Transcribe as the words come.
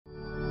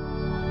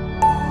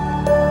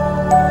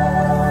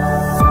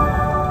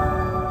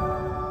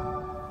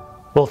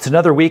Well, it's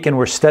another week and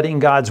we're studying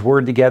God's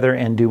Word together,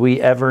 and do we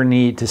ever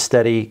need to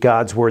study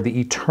God's Word? The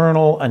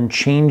eternal,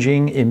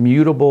 unchanging,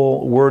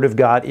 immutable Word of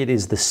God. It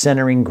is the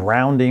centering,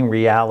 grounding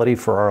reality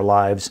for our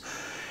lives,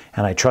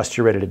 and I trust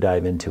you're ready to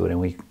dive into it, and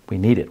we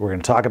need it. We're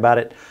going to talk about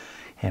it,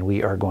 and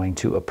we are going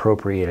to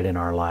appropriate it in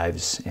our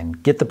lives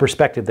and get the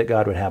perspective that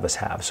God would have us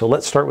have. So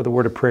let's start with a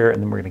word of prayer, and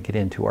then we're going to get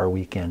into our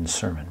weekend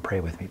sermon. Pray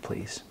with me,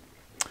 please.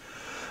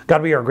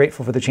 God, we are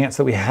grateful for the chance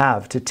that we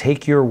have to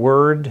take your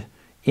Word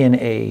in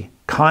a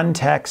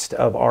context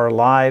of our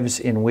lives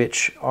in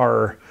which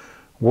our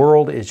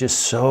world is just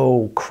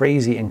so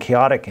crazy and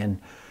chaotic and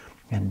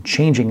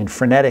changing and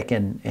frenetic,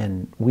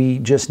 and we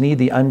just need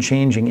the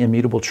unchanging,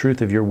 immutable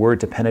truth of your Word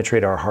to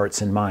penetrate our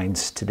hearts and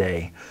minds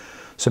today.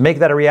 So make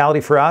that a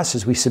reality for us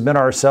as we submit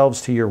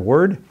ourselves to your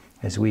Word,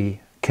 as we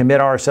commit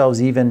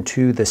ourselves even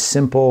to the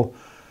simple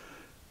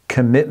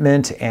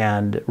commitment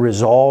and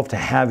resolve to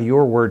have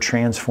your Word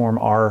transform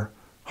our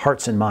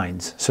hearts and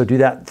minds. So do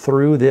that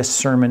through this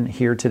sermon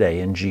here today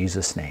in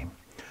Jesus' name.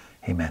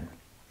 Amen.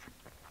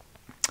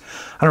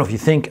 I don't know if you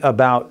think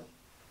about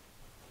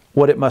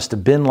what it must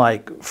have been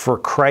like for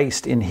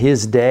Christ in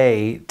his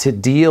day to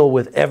deal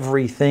with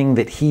everything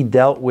that he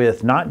dealt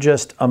with, not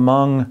just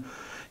among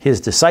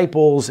his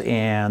disciples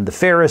and the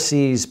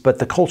Pharisees, but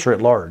the culture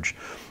at large.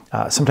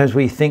 Sometimes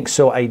we think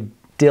so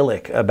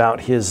idyllic about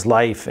his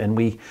life, and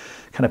we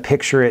kind of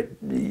picture it,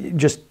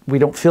 we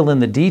don't fill in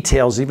the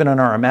details, even in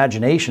our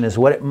imagination, as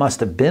what it must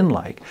have been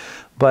like.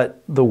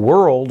 But the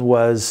world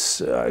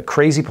was a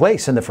crazy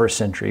place in the first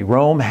century.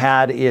 Rome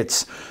had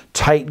its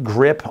tight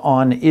grip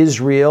on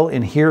Israel,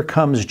 and here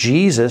comes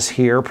Jesus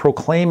here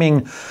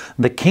proclaiming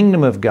the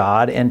kingdom of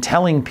God and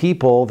telling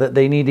people that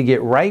they need to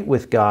get right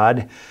with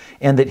God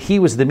and that he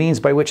was the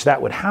means by which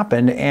that would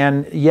happen.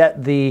 And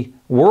yet the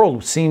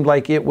world seemed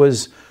like it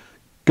was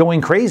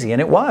going crazy,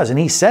 and it was, and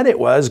he said it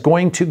was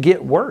going to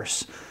get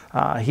worse.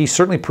 He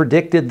certainly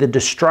predicted the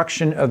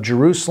destruction of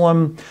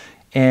Jerusalem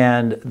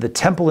and the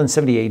temple in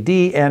 70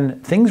 AD,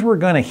 and things were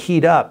going to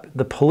heat up.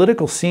 The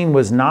political scene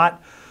was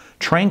not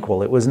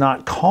tranquil. It was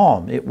not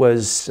calm. It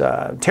was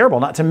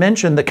terrible, not to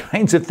mention the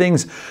kinds of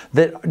things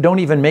that don't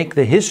even make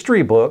the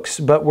history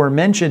books, but were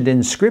mentioned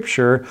in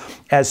Scripture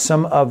as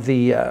some of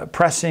the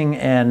pressing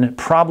and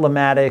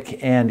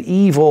problematic and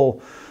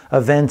evil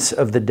events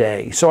of the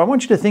day. So I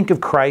want you to think of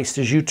Christ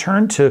as you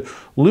turn to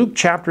Luke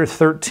chapter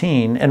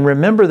 13 and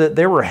remember that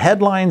there were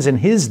headlines in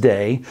his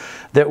day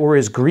that were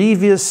as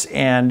grievous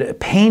and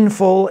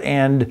painful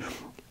and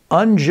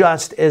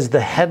unjust as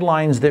the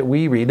headlines that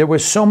we read. There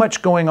was so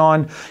much going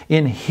on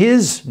in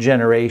his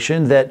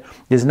generation that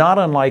is not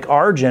unlike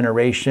our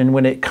generation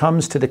when it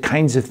comes to the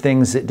kinds of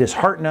things that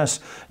dishearten us,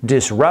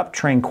 disrupt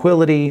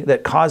tranquility,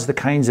 that cause the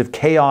kinds of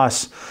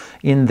chaos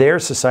in their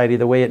society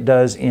the way it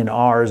does in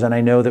ours. And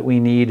I know that we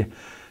need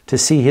to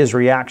see his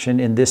reaction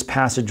in this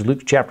passage,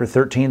 Luke chapter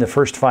 13, the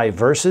first 5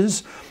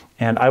 verses.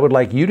 And I would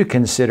like you to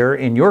consider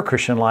in your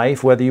Christian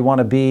life whether you want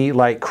to be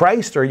like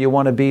Christ or you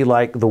want to be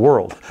like the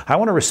world. I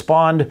want to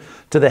respond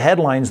to the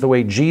headlines the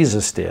way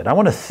Jesus did. I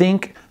want to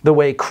think the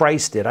way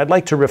Christ did. I'd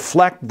like to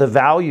reflect the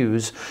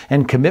values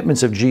and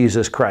commitments of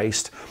Jesus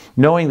Christ,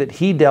 knowing that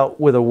he dealt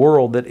with a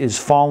world that is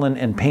fallen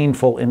and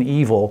painful and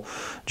evil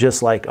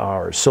just like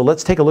ours. So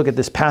let's take a look at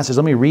this passage.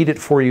 Let me read it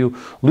for you.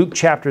 Luke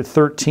chapter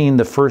 13,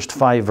 the first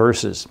 5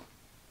 verses.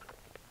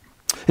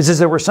 It says,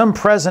 there were some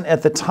present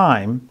at the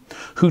time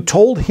who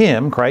told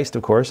him, Christ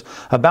of course,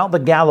 about the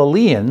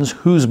Galileans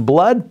whose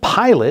blood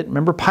Pilate,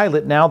 remember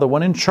Pilate now, the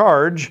one in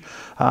charge,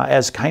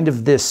 as kind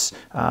of this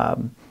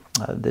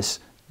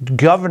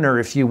governor,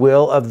 if you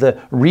will, of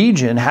the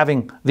region,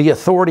 having the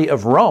authority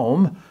of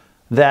Rome,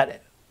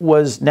 that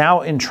was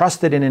now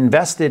entrusted and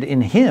invested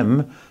in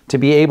him to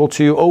be able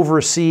to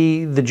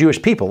oversee the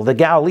Jewish people. The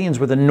Galileans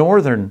were the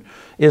northern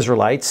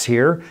Israelites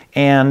here,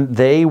 and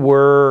they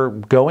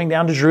were going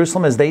down to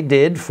Jerusalem as they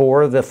did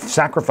for the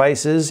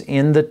sacrifices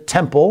in the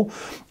temple.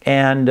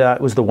 And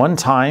it was the one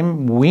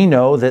time we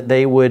know that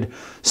they would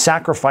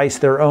sacrifice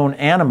their own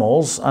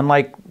animals,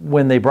 unlike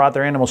when they brought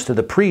their animals to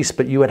the priest.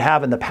 But you would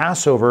have in the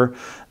Passover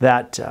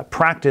that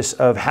practice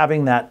of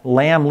having that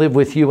lamb live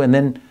with you and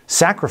then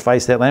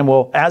sacrifice that lamb.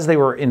 Well, as they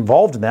were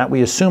involved in that,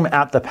 we assume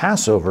at the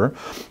Passover,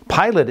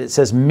 Pilate, it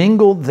says,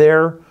 mingled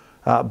their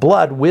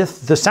blood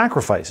with the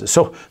sacrifices.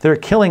 So they're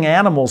killing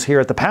animals here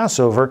at the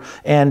Passover,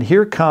 and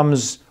here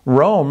comes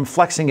Rome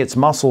flexing its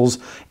muscles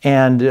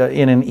and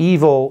in an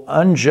evil,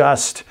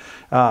 unjust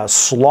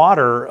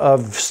slaughter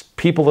of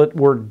people that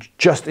were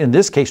just, in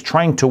this case,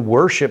 trying to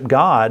worship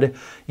God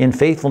in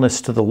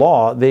faithfulness to the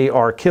law, they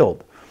are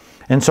killed.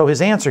 And so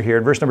his answer here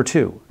in verse number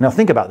 2, now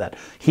think about that.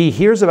 He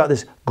hears about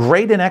this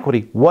great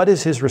inequity. What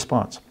is his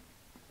response?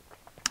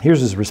 Here's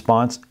his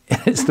response.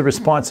 It's the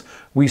response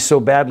we so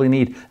badly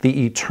need.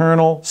 The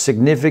eternal,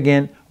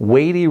 significant,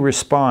 weighty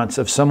response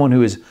of someone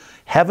who is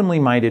heavenly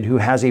minded, who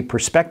has a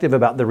perspective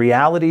about the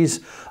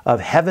realities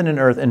of heaven and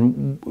earth.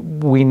 And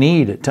we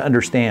need to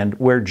understand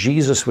where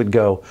Jesus would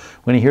go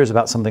when he hears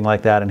about something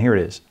like that. And here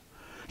it is.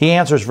 He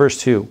answers verse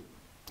 2.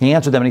 He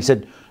answered them and he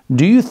said,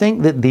 Do you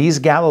think that these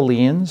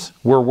Galileans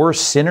were worse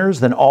sinners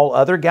than all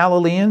other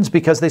Galileans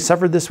because they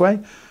suffered this way?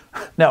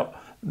 No,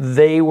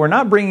 they were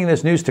not bringing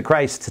this news to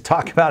Christ to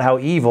talk about how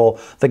evil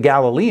the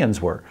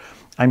Galileans were.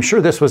 I'm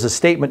sure this was a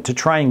statement to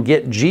try and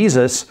get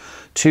Jesus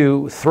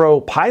to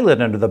throw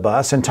Pilate under the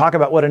bus and talk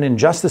about what an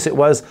injustice it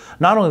was,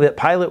 not only that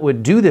Pilate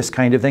would do this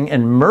kind of thing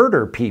and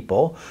murder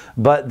people,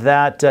 but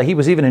that he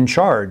was even in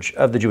charge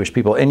of the Jewish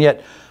people. And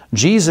yet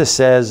Jesus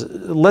says,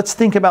 let's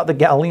think about the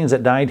Galileans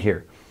that died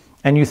here.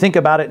 And you think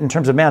about it in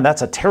terms of, man,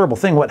 that's a terrible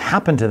thing. What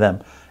happened to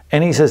them?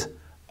 And he says,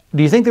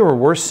 do you think they were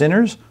worse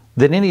sinners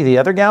than any of the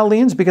other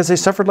Galileans because they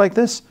suffered like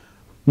this?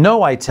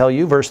 No, I tell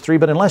you, verse 3,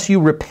 but unless you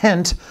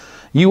repent,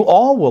 you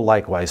all will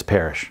likewise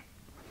perish.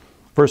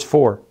 Verse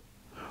 4,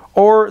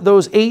 or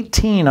those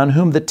 18 on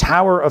whom the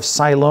tower of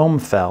Siloam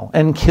fell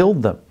and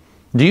killed them.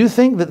 Do you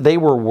think that they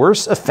were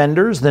worse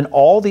offenders than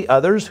all the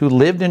others who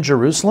lived in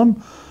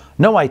Jerusalem?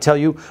 No, I tell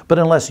you, but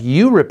unless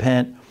you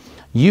repent,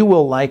 you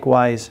will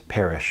likewise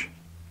perish.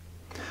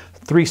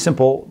 3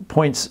 simple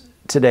points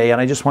today,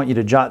 and I just want you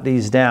to jot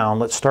these down.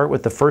 Let's start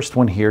with the first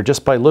one here,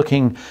 just by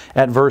looking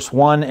at verse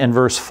 1 and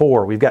verse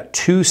 4. We've got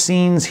 2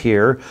 scenes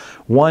here.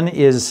 One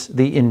is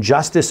the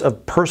injustice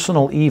of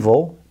personal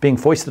evil being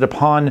foisted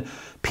upon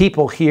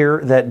people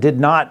here that did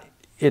not,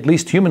 at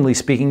least humanly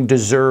speaking,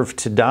 deserve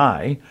to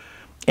die.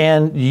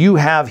 And you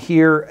have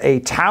here a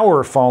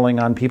tower falling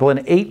on people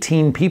and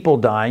 18 people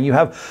dying. You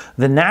have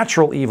the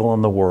natural evil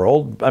in the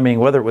world. I mean,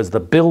 whether it was the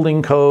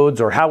building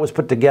codes or how it was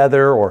put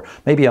together, or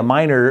maybe a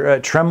minor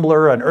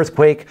trembler, an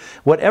earthquake,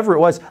 whatever it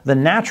was, the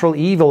natural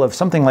evil of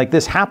something like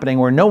this happening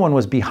where no one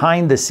was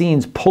behind the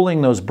scenes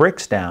pulling those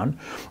bricks down.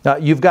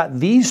 You've got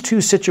these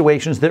 2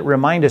 situations that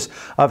remind us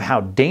of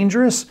how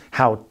dangerous,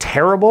 how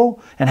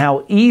terrible, and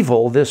how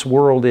evil this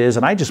world is.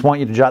 And I just want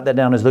you to jot that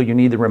down as though you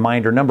need the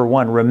reminder. Number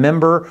 1,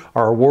 remember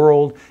our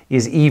world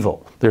is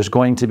evil. There's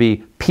going to be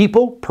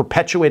people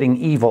perpetuating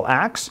evil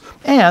acts,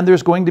 and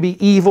there's going to be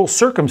evil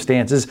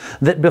circumstances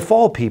that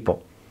befall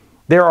people.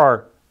 There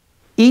are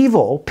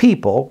evil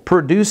people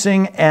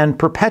producing and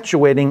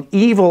perpetuating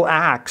evil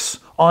acts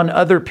on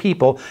other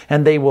people,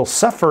 and they will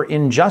suffer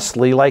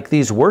unjustly, like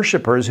these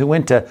worshipers who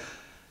went to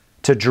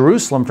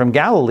Jerusalem from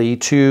Galilee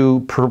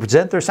to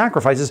present their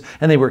sacrifices,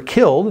 and they were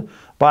killed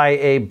by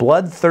a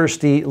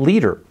bloodthirsty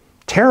leader.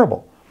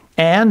 Terrible.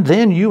 And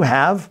then you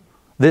have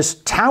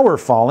this tower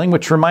falling,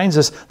 which reminds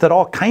us that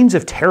all kinds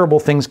of terrible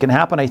things can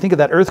happen. I think of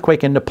that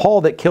earthquake in Nepal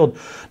that killed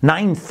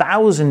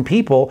 9,000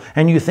 people,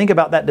 and you think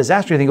about that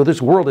disaster, you think, oh,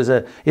 this world is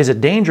a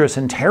dangerous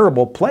and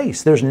terrible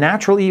place. There's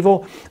natural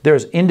evil,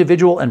 there's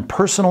individual and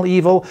personal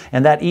evil,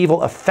 and that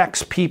evil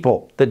affects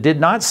people that did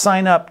not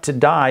sign up to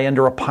die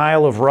under a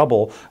pile of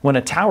rubble when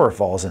a tower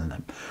falls in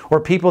them. Or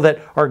people that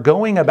are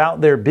going about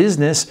their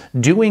business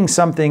doing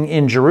something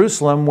in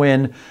Jerusalem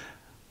when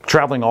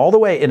traveling all the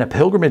way in a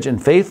pilgrimage in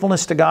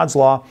faithfulness to God's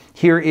law,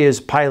 here is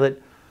Pilate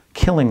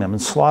killing them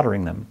and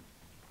slaughtering them.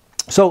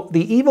 So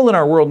the evil in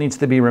our world needs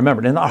to be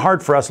remembered. And not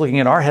hard for us looking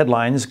at our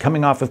headlines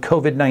coming off of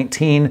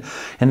COVID-19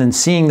 and then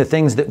seeing the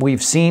things that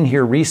we've seen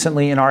here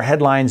recently in our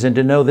headlines, and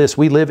to know this: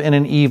 we live in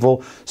an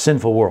evil,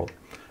 sinful world.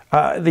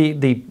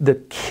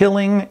 The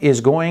killing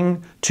is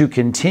going to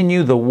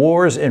continue, the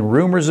wars and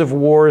rumors of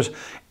wars,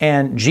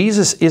 and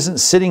Jesus isn't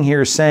sitting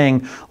here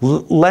saying,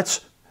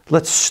 let's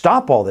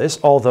stop all this,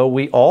 although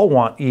we all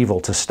want evil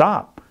to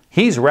stop.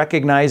 He's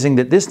recognizing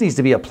that this needs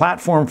to be a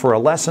platform for a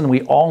lesson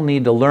we all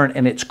need to learn,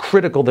 and it's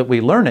critical that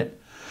we learn it.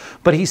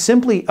 But he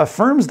simply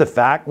affirms the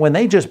fact when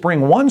they just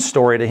bring one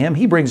story to him,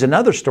 he brings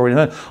another story to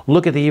them.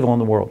 Look at the evil in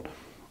the world.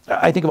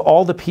 I think of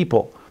all the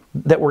people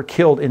that were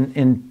killed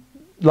in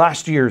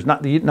last year's,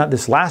 not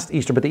this last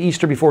Easter, but the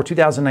Easter before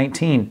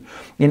 2019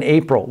 in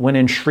April, when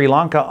in Sri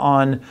Lanka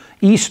on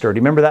Easter, do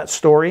you remember that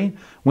story?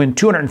 When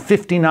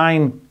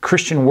 259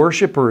 Christian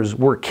worshipers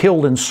were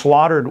killed and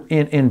slaughtered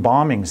in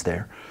bombings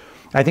there.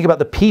 I think about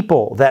the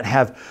people that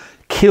have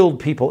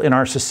killed people in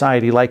our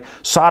society, like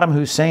Saddam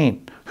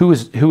Hussein, who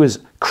is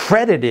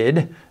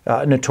credited,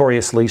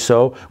 notoriously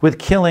so, with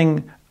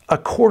killing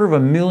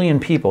 250,000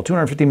 people,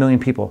 250 million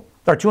people,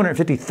 or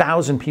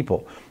 250,000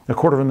 people,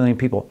 250,000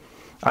 people.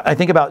 I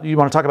think about, you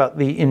want to talk about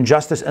the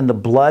injustice and the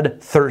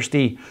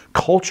bloodthirsty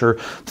culture.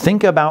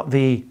 Think about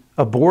the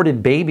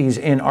aborted babies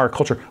in our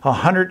culture,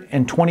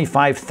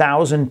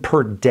 125,000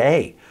 per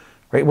day,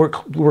 right? We're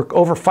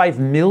over 5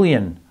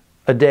 million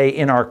a day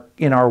in our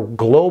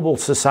global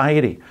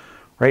society,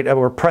 right?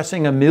 We're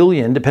pressing 1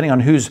 million, depending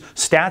on whose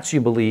stats you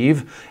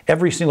believe,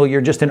 every single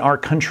year just in our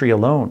country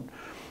alone.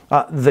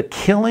 The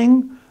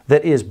killing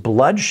that is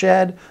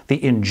bloodshed,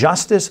 the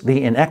injustice,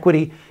 the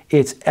inequity,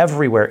 it's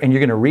everywhere. And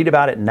you're going to read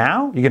about it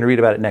now. You're going to read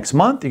about it next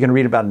month. You're going to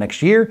read about it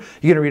next year.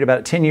 You're going to read about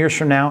it 10 years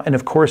from now. And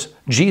of course,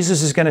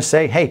 Jesus is going to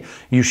say, hey,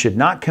 you should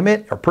not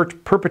commit or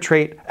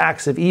perpetrate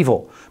acts of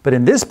evil. But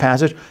in this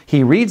passage,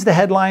 he reads the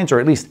headlines,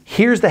 or at least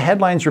hears the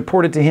headlines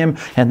reported to him.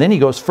 And then he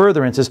goes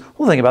further and says,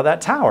 well, think about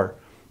that tower.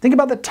 Think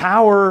about the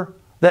tower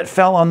that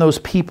fell on those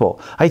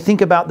people. I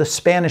think about the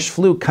Spanish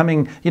flu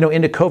coming,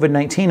 into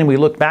COVID-19, and we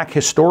look back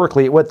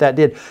historically at what that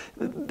did.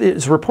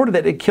 It's reported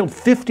that it killed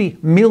 50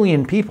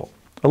 million people.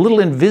 a little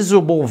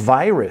invisible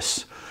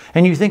virus.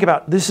 And you think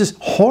about, this is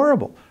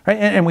horrible, right?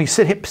 And we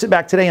sit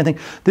back today and think,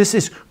 this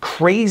is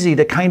crazy,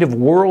 the kind of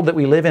world that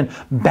we live in.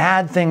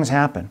 Bad things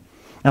happen.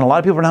 And a lot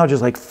of people are now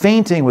just like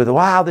fainting with,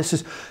 wow, this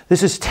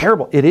is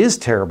terrible. It is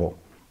terrible.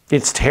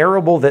 It's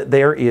terrible that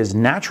there is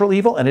natural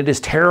evil, and it is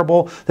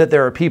terrible that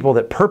there are people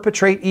that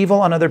perpetrate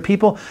evil on other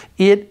people.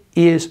 It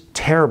is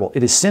terrible.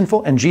 It is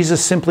sinful, and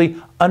Jesus simply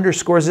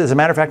underscores it. As a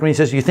matter of fact, when he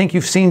says, you think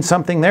you've seen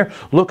something there?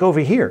 Look over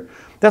here.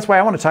 That's why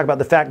I want to talk about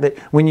the fact that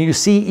when you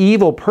see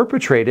evil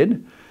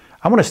perpetrated,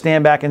 I want to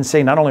stand back and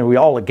say, not only are we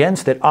all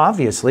against it,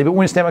 obviously, but we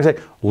want to stand back and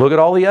say, look at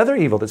all the other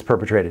evil that's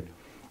perpetrated.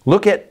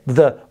 Look at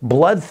the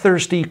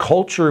bloodthirsty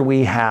culture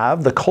we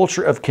have, the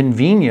culture of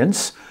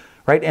convenience,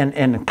 right,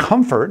 and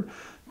comfort,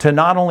 to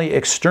not only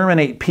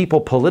exterminate people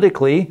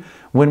politically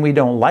when we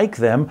don't like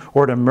them,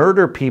 or to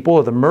murder people,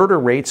 or the murder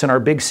rates in our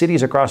big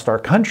cities across our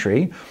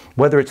country,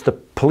 whether it's the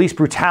police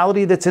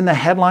brutality that's in the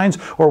headlines,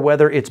 or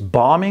whether it's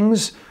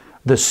bombings,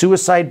 the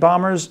suicide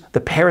bombers,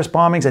 the Paris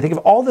bombings. I think of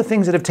all the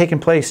things that have taken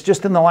place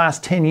just in the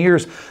last 10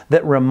 years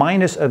that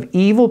remind us of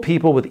evil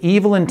people with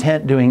evil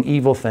intent doing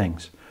evil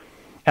things.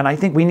 And I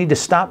think we need to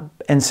stop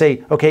and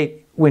say, okay,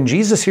 when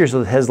Jesus hears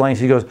the headlines,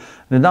 he goes,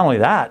 not only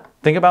that,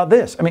 think about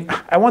this. I mean,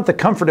 I want the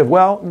comfort of,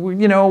 well,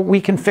 you know,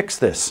 we can fix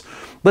this.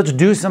 Let's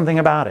do something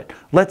about it.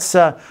 Let's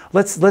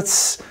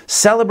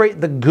celebrate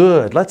the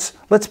good. Let's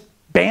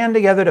band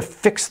together to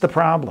fix the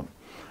problem.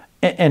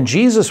 And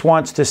Jesus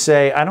wants to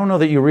say, I don't know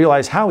that you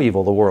realize how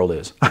evil the world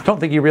is. I don't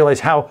think you realize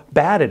how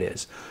bad it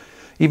is.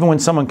 Even when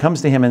someone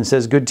comes to him and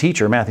says, good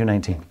teacher, Matthew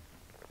 19,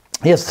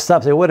 he has to stop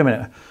and say, wait a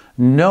minute,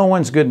 no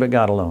one's good but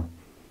God alone.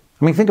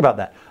 I mean, think about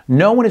that.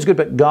 No one is good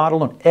but God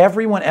alone.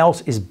 Everyone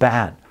else is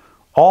bad.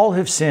 All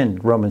have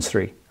sinned, Romans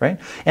 3, right?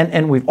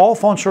 And we've all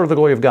fallen short of the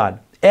glory of God.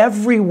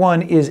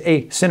 Everyone is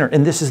a sinner.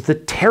 And this is the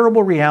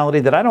terrible reality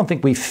that I don't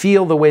think we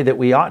feel the way that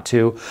we ought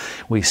to.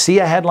 We see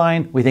a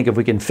headline, we think if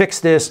we can fix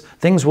this,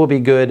 things will be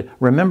good.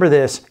 Remember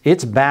this,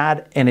 it's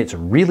bad, and it's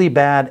really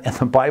bad. And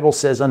the Bible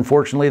says,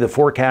 unfortunately, the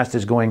forecast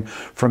is going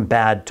from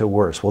bad to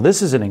worse. Well,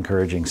 this is an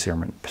encouraging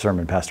sermon,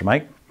 Pastor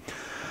Mike.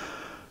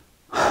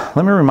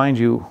 Let me remind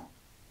you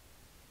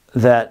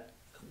that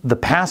the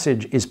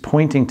passage is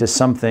pointing to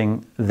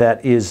something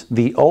that is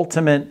the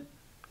ultimate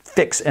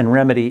fix and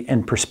remedy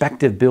and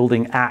perspective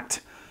building act.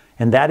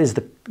 And that is,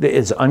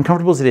 as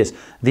uncomfortable as it is,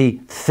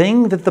 the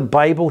thing that the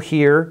Bible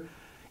here,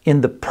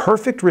 in the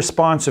perfect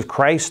response of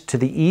Christ to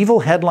the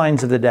evil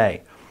headlines of the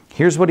day.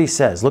 Here's what he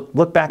says.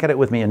 Look back at it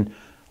with me in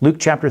Luke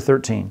chapter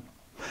 13.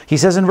 He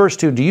says in verse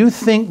 2, do you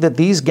think that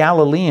these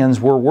Galileans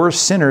were worse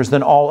sinners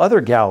than all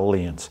other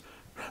Galileans?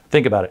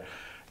 Think about it.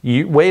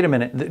 Wait a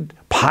minute.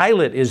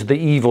 Pilate is the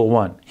evil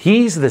one.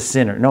 He's the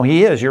sinner. No,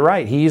 he is. You're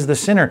right. He's the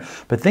sinner.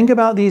 But think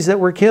about these that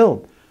were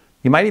killed.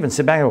 You might even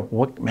sit back and go,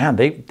 well, man,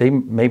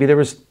 maybe there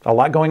was a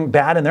lot going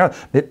bad in there.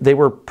 They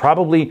were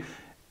probably,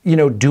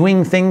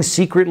 doing things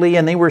secretly,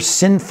 and they were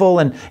sinful,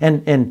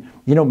 and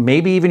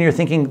maybe even you're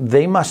thinking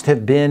they must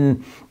have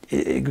been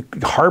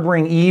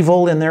harboring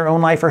evil in their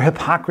own life or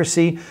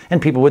hypocrisy,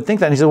 and people would think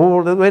that. And he said,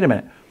 well, wait a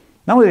minute.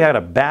 Not only had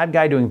a bad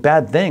guy doing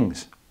bad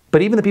things,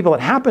 but even the people it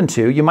happened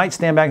to, you might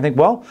stand back and think,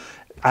 well,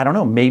 I don't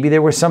know, maybe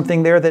there was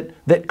something there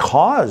that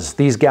caused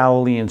these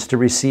Galileans to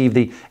receive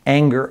the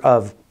anger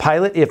of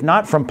Pilate, if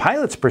not from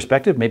Pilate's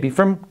perspective, maybe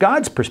from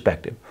God's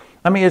perspective.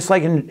 I mean, it's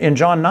like in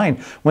John 9,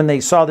 when they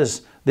saw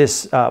this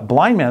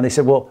blind man, they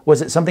said, well,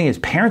 was it something his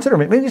parents did, or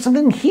maybe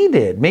something he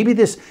did? Maybe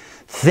this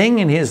thing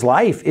in his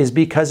life is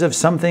because of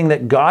something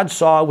that God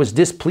saw was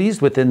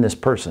displeased within this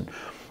person.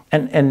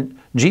 And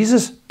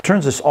Jesus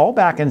turns us all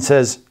back and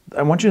says,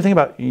 I want you to think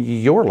about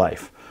your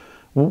life.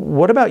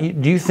 What about you?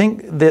 Do you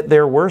think that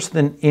they're worse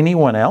than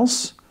anyone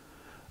else?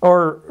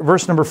 Or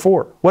verse number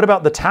 4, what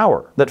about the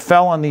tower that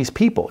fell on these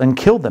people and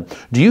killed them?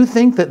 Do you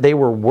think that they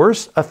were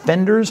worse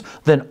offenders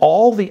than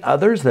all the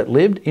others that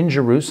lived in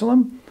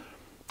Jerusalem?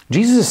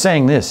 Jesus is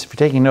saying this, if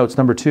you're taking notes,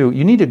 number 2,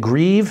 you need to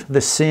grieve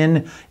the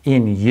sin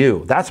in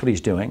you. That's what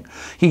he's doing.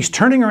 He's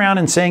turning around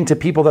and saying to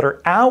people that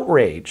are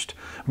outraged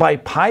by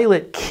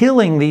Pilate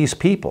killing these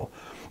people,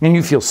 and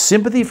you feel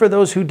sympathy for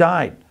those who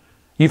died.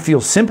 You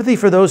feel sympathy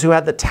for those who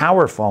had the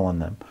tower fall on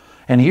them.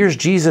 And here's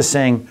Jesus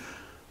saying,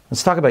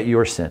 let's talk about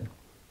your sin.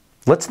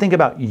 Let's think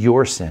about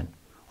your sin.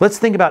 Let's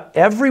think about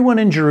everyone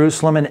in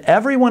Jerusalem and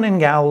everyone in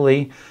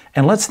Galilee.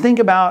 And let's think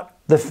about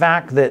the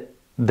fact that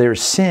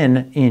there's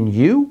sin in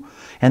you,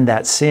 and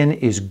that sin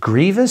is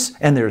grievous,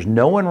 and there's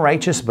no one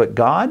righteous but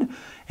God.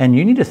 And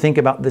you need to think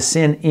about the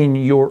sin in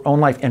your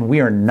own life. And we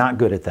are not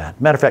good at that.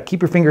 Matter of fact,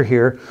 keep your finger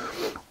here.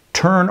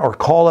 Turn or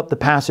call up the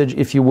passage,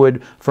 if you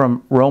would,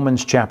 from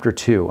Romans chapter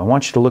 2. I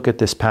want you to look at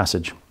this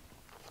passage.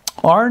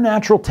 Our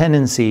natural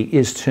tendency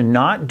is to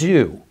not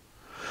do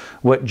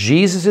what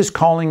Jesus is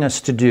calling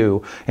us to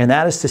do, and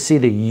that is to see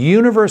the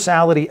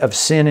universality of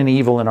sin and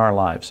evil in our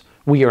lives.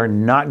 We are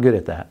not good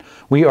at that.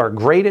 We are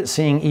great at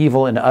seeing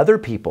evil in other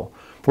people,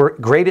 We're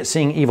great at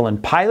seeing evil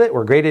in Pilate.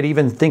 We're great at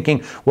even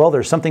thinking, well,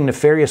 there's something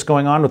nefarious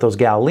going on with those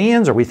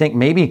Galileans. Or we think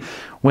maybe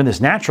when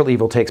this natural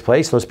evil takes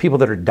place, those people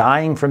that are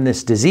dying from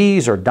this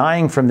disease or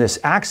dying from this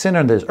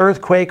accident or this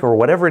earthquake or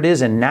whatever it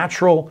is in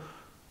natural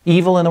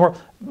evil in the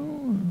world,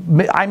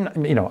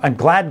 I'm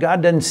glad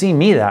God doesn't see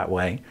me that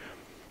way.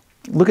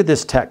 Look at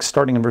this text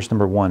starting in verse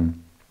number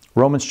 1.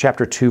 Romans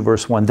chapter 2,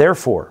 verse 1.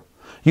 Therefore,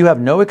 you have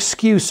no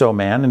excuse, O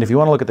man. And if you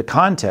want to look at the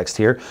context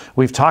here,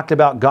 we've talked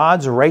about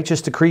God's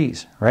righteous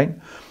decrees, right?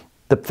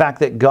 The fact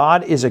that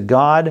God is a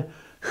God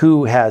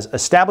who has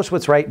established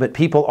what's right, but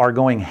people are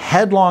going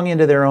headlong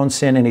into their own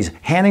sin, and he's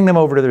handing them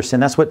over to their sin.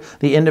 That's what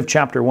the end of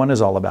chapter 1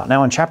 is all about.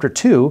 Now in chapter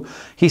 2,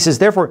 he says,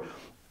 therefore,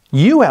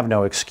 you have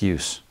no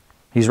excuse.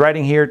 He's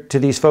writing here to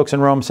these folks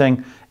in Rome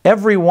saying,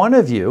 every one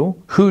of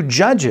you who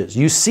judges,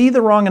 you see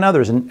the wrong in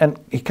others. And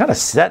he kind of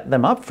set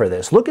them up for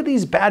this. Look at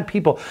these bad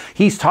people.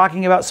 He's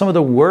talking about some of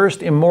the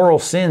worst immoral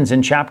sins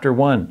in chapter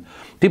 1.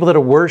 People that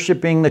are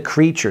worshiping the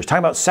creatures, talking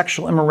about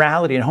sexual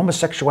immorality and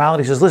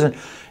homosexuality. He says, listen,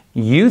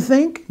 you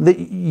think that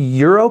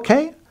you're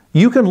okay?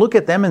 You can look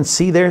at them and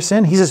see their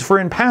sin. He says, for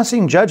in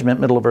passing judgment,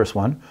 middle of verse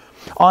 1,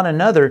 on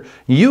another,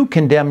 you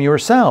condemn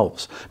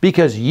yourselves,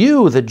 because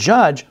you, the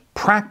judge,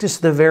 practice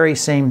the very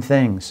same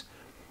things.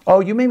 Oh,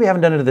 you maybe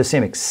haven't done it to the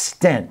same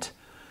extent,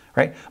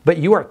 right? But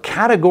you are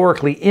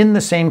categorically in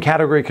the same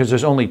category because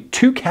there's only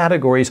two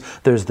categories.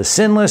 There's the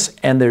sinless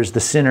and there's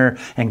the sinner.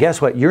 And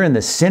guess what? You're in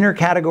the sinner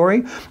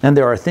category, and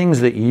there are things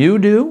that you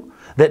do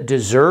that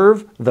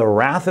deserve the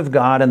wrath of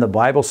God, and the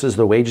Bible says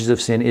the wages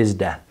of sin is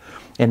death.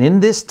 And in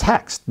this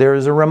text, there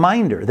is a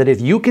reminder that if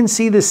you can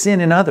see the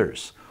sin in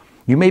others,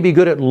 you may be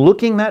good at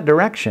looking that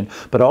direction,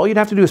 but all you'd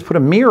have to do is put a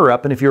mirror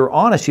up, and if you're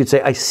honest, you'd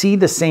say, I see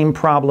the same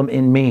problem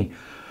in me.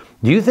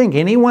 Do you think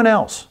anyone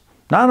else,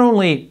 not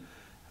only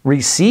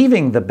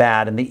receiving the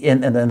bad and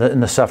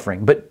the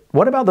suffering, but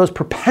what about those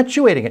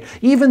perpetuating it?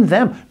 Even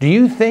them. Do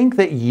you think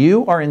that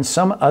you are in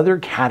some other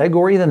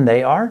category than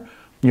they are?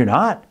 You're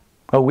not.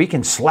 Oh, we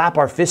can slap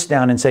our fist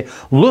down and say,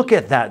 look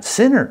at that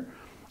sinner.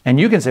 And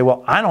you can say,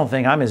 well, I don't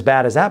think I'm as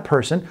bad as that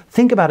person.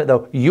 Think about it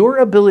though. Your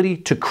ability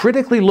to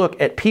critically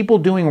look at people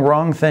doing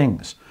wrong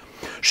things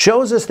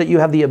shows us that you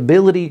have the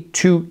ability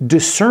to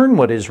discern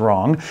what is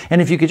wrong.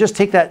 And if you could just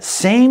take that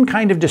same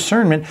kind of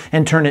discernment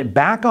and turn it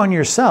back on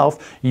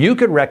yourself, you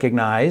could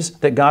recognize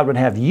that God would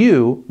have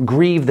you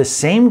grieve the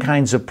same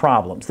kinds of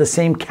problems, the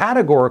same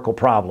categorical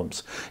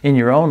problems in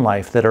your own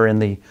life that are in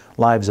the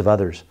lives of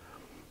others.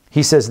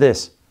 He says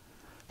this.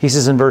 He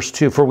says in verse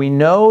 2, for we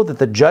know that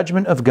the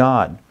judgment of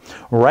God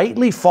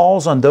rightly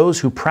falls on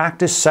those who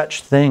practice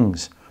such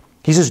things.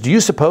 He says, do you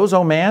suppose,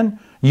 O man,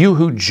 you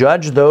who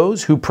judge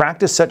those who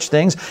practice such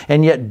things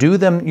and yet do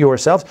them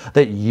yourselves,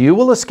 that you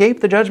will escape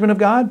the judgment of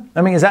God?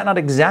 I mean, is that not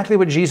exactly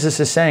what Jesus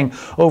is saying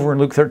over in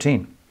Luke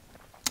 13?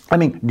 I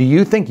mean, do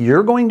you think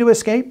you're going to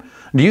escape?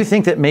 Do you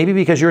think that maybe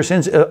because your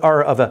sins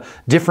are of a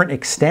different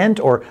extent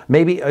or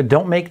maybe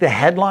don't make the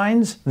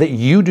headlines, that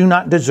you do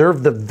not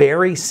deserve the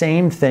very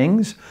same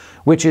things,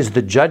 which is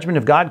the judgment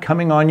of God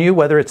coming on you,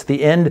 whether it's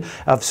the end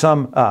of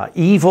some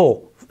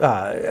evil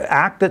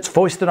act that's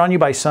foisted on you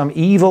by some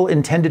evil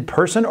intended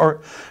person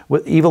or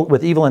with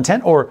evil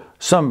intent, or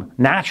some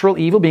natural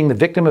evil, being the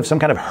victim of some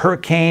kind of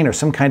hurricane or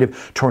some kind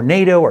of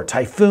tornado or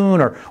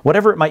typhoon or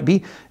whatever it might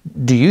be?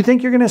 Do you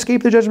think you're going to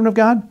escape the judgment of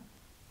God?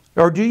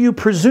 Or do you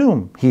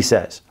presume, he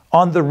says,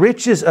 on the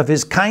riches of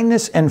his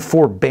kindness and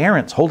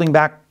forbearance, holding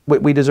back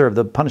what we deserve,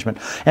 the punishment,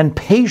 and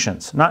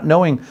patience, not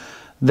knowing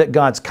that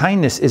God's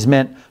kindness is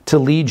meant to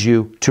lead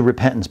you to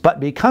repentance? But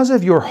because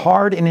of your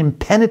hard and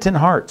impenitent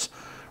hearts,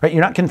 right?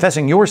 You're not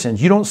confessing your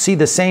sins. You don't see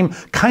the same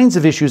kinds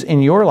of issues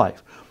in your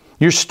life.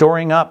 You're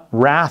storing up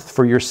wrath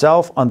for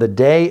yourself on the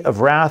day of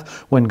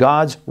wrath when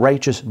God's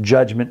righteous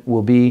judgment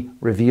will be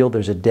revealed.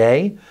 There's a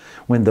day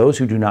when those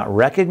who do not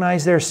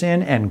recognize their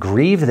sin and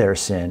grieve their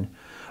sin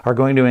are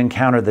going to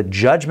encounter the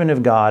judgment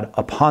of God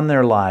upon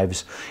their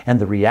lives. And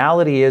the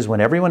reality is,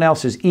 when everyone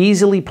else is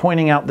easily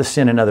pointing out the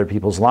sin in other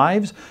people's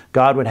lives,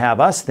 God would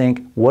have us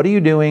think, what are you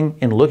doing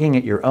in looking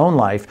at your own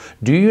life?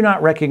 Do you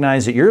not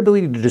recognize that your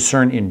ability to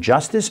discern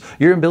injustice,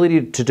 your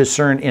ability to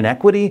discern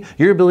inequity,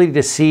 your ability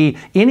to see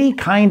any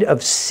kind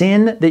of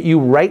sin that you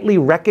rightly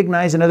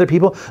recognize in other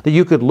people, that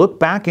you could look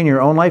back in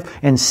your own life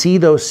and see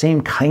those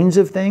same kinds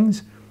of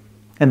things?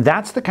 And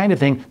that's the kind of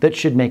thing that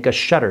should make us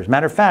shudder. As a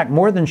matter of fact,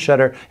 more than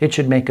shudder, it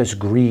should make us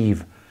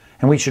grieve.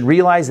 And we should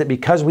realize that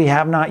because we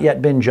have not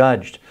yet been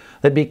judged,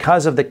 that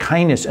because of the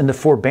kindness and the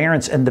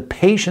forbearance and the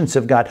patience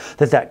of God,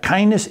 that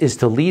kindness is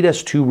to lead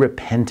us to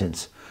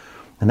repentance.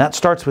 And that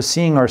starts with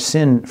seeing our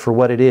sin for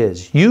what it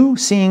is. You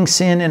seeing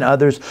sin in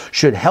others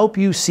should help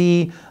you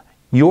see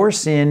your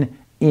sin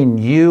in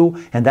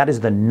you, and that is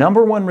the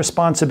number one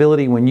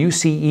responsibility when you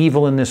see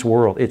evil in this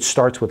world. It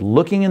starts with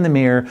looking in the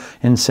mirror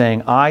and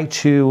saying, I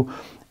too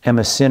am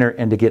a sinner,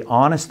 and to get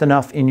honest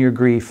enough in your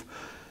grief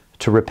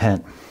to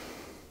repent.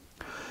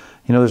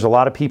 You know, there's a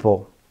lot of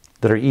people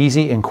that are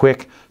easy and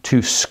quick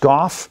to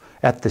scoff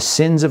at the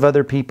sins of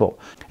other people.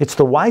 It's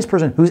the wise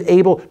person who's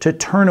able to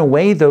turn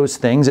away those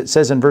things. It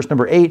says in verse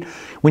number 8,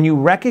 when you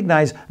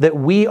recognize that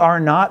we are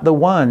not the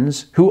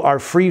ones who are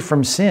free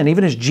from sin,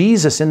 even as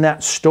Jesus in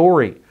that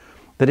story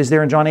that is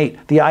there in John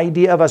 8, the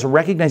idea of us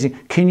recognizing,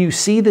 can you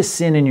see the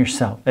sin in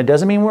yourself? It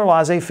doesn't mean we're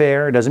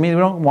laissez-faire. It doesn't mean we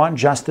don't want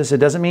justice. It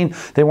doesn't mean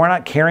that we're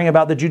not caring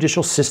about the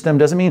judicial system. It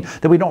doesn't mean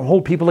that we don't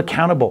hold people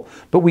accountable.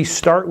 But we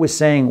start with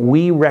saying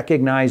we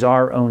recognize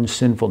our own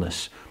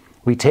sinfulness.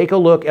 We take a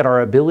look at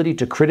our ability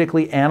to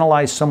critically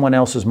analyze someone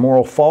else's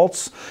moral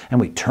faults, and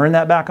we turn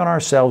that back on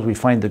ourselves. We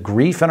find the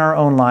grief in our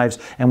own lives,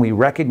 and we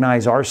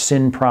recognize our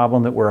sin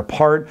problem, that we're a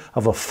part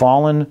of a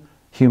fallen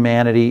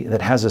humanity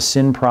that has a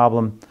sin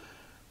problem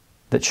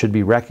that should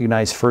be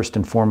recognized first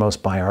and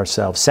foremost by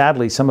ourselves.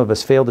 Sadly, some of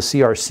us fail to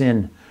see our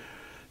sin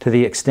to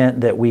the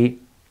extent that we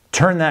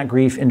turn that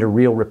grief into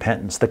real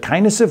repentance. The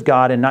kindness of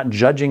God in not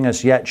judging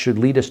us yet should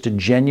lead us to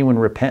genuine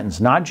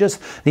repentance, not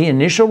just the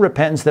initial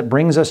repentance that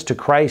brings us to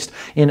Christ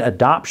in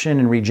adoption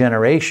and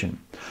regeneration,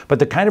 but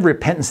the kind of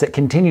repentance that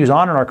continues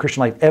on in our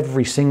Christian life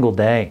every single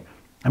day.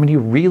 I mean, you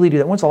really do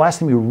that. When's the last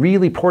time you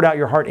really poured out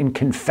your heart in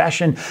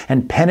confession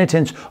and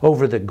penitence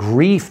over the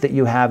grief that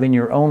you have in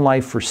your own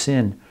life for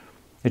sin?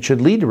 It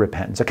should lead to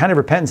repentance, a kind of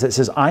repentance that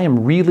says, I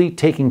am really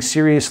taking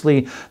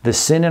seriously the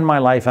sin in my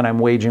life and I'm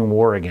waging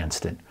war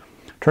against it.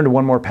 Turn to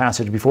one more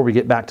passage before we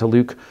get back to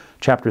Luke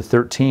chapter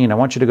 13. I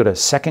want you to go to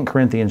 2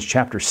 Corinthians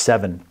chapter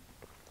 7.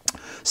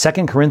 2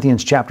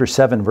 Corinthians chapter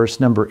 7, verse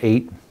number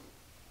 8.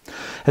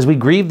 As we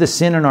grieve the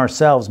sin in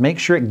ourselves, make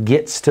sure it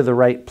gets to the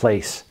right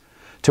place,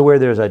 to where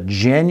there's a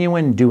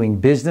genuine doing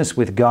business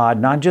with God,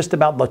 not just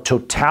about the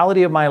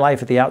totality of my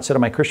life at the outset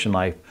of my Christian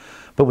life,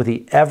 but with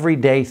the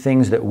everyday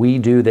things that we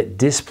do that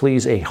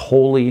displease a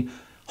holy,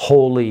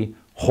 holy,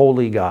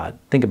 holy God.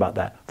 Think about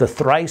that. The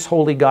thrice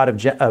holy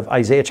God of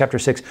Isaiah chapter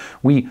 6,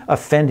 we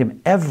offend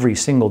him every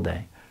single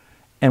day.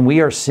 And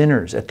we are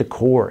sinners at the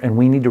core, and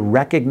we need to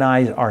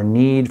recognize our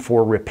need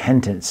for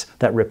repentance,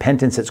 that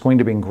repentance that's going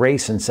to bring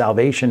grace and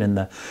salvation and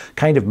the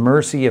kind of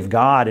mercy of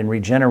God and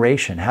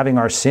regeneration, having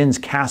our sins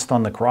cast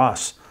on the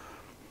cross.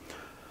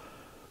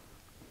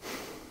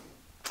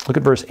 Look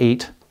at verse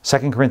 8.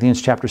 2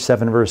 Corinthians chapter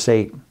 7, verse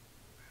 8.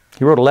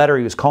 He wrote a letter.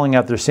 He was calling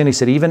out their sin. He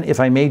said, even if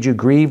I made you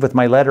grieve with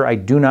my letter, I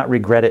do not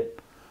regret it.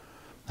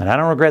 And I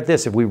don't regret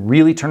this if we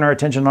really turn our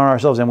attention on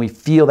ourselves and we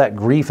feel that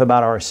grief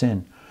about our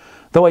sin.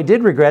 Though I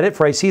did regret it,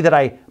 for I see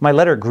that my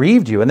letter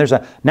grieved you. And there's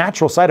a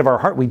natural side of our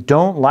heart. We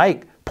don't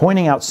like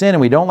pointing out sin,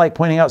 and we don't like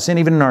pointing out sin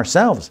even in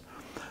ourselves.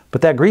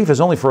 But that grief is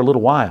only for a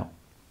little while.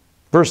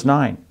 Verse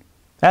 9.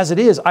 As it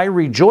is, I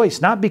rejoice,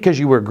 not because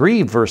you were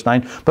grieved, verse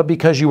 9, but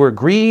because you were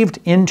grieved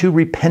into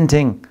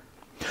repenting.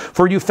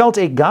 For you felt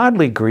a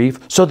godly grief,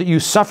 so that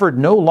you suffered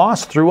no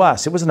loss through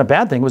us. It wasn't a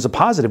bad thing, it was a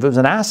positive, it was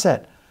an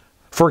asset.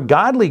 For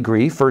godly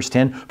grief, verse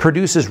 10,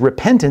 produces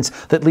repentance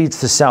that leads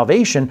to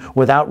salvation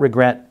without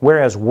regret,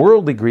 whereas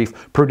worldly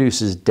grief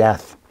produces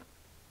death.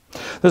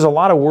 There's a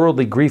lot of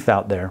worldly grief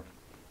out there.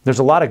 There's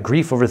a lot of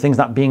grief over things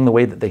not being the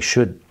way that they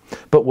should.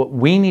 But what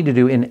we need to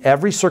do in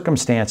every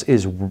circumstance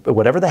is,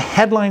 whatever the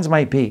headlines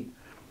might be,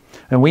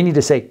 and we need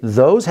to say,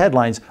 those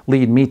headlines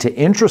lead me to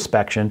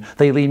introspection.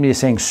 They lead me to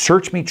saying,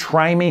 search me,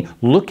 try me,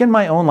 look in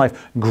my own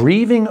life,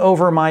 grieving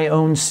over my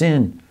own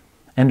sin.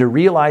 And to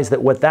realize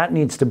that what that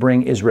needs to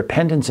bring is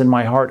repentance in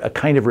my heart, a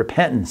kind of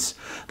repentance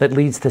that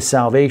leads to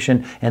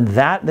salvation. And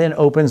that then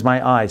opens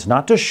my eyes,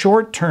 not to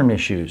short-term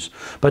issues,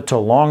 but to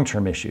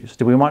long-term issues.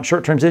 Do we want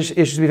short-term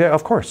issues to be there?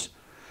 Of course.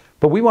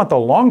 But we want the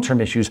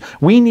long-term issues.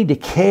 We need to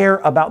care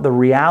about the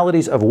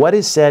realities of what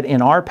is said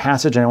in our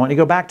passage. And I want you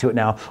to go back to it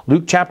now.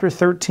 Luke chapter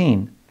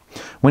 13.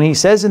 When he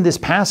says in this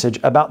passage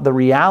about the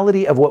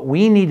reality of what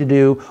we need to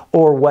do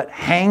or what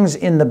hangs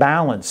in the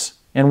balance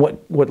and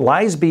what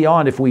lies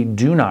beyond if we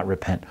do not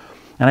repent.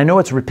 And I know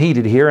it's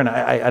repeated here, and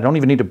I don't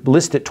even need to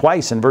list it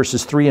twice in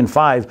verses 3 and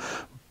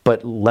 5,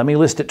 but let me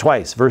list it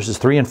twice. Verses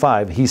 3 and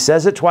 5. He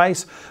says it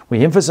twice.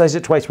 We emphasize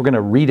it twice. We're going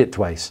to read it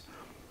twice.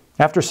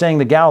 After saying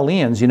the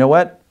Galileans, you know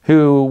what?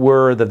 Who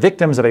were the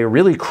victims of a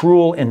really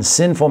cruel and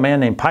sinful man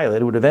named Pilate,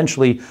 who would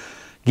eventually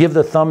give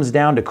the thumbs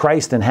down to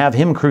Christ and have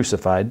him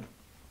crucified.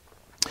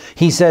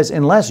 He says,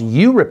 unless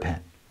you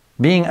repent,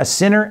 being a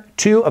sinner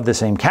too of the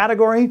same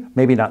category,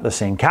 maybe not the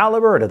same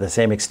caliber or to the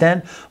same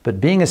extent, but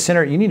being a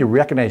sinner, you need to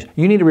recognize,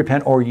 you need to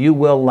repent or you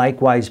will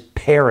likewise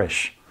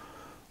perish.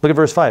 Look at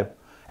verse 5.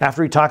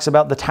 After he talks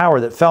about the tower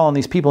that fell on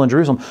these people in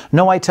Jerusalem.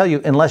 No, I tell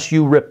you, unless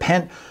you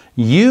repent,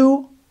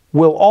 you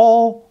will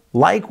all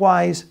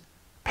likewise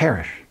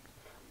perish.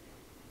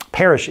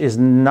 Perish is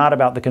not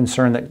about the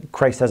concern that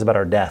Christ has about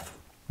our death.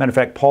 Matter of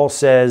fact, Paul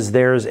says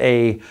there's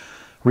a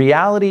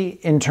reality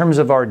in terms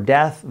of our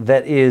death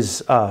that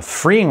is a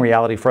freeing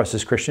reality for us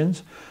as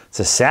Christians. It's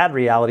a sad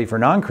reality for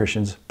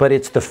non-Christians, but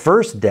it's the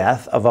first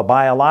death of a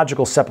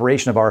biological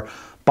separation of our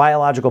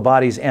biological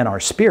bodies and our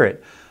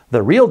spirit.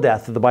 The real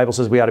death that the Bible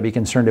says we ought to be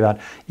concerned about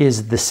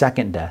is the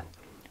second death.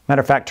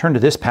 Matter of fact, turn to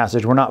this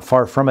passage. We're not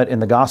far from it in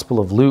the Gospel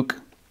of Luke.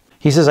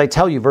 He says, I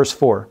tell you, verse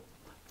 4,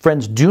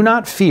 friends, do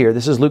not fear,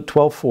 this is Luke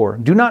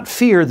 12:4, do not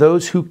fear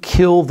those who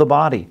kill the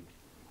body,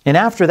 And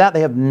after that,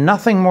 they have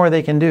nothing more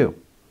they can do.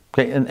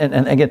 Okay,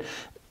 and again,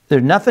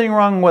 there's nothing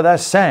wrong with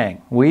us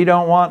saying we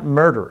don't want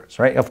murderers,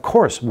 right? Of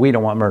course we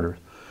don't want murderers.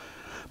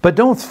 But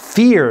don't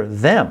fear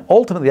them.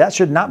 Ultimately, that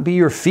should not be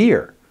your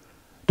fear.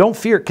 Don't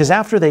fear, because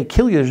after they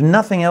kill you, there's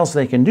nothing else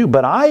they can do.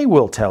 But I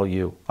will tell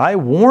you, I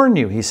warn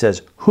you, he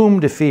says, whom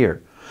to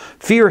fear.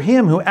 Fear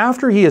him who,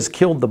 after he has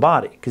killed the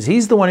body, because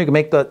he's the one who can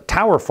make the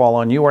tower fall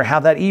on you or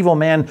have that evil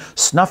man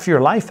snuff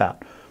your life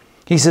out.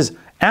 He says,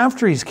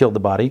 after he's killed the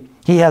body,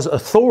 he has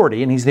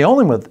authority, and he's the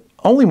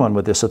only one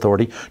with this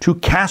authority, to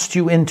cast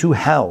you into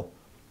hell.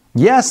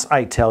 Yes,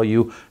 I tell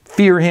you,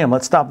 fear him.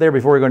 Let's stop there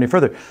before we go any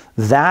further.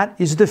 That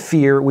is the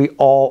fear we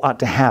all ought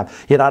to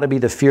have. It ought to be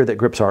the fear that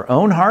grips our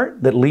own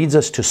heart, that leads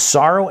us to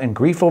sorrow and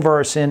grief over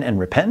our sin and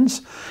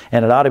repentance.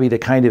 And it ought to be the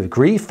kind of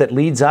grief that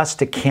leads us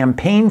to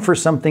campaign for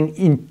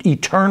something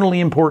eternally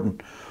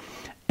important.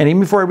 And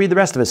even before I read the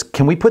rest of us,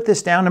 can we put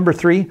this down? Number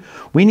 3,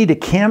 we need to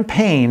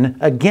campaign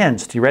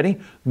against, you ready?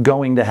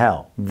 Going to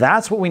hell.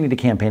 That's what we need to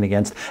campaign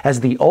against as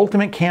the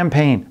ultimate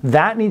campaign.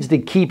 That needs to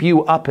keep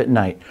you up at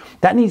night.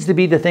 That needs to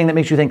be the thing that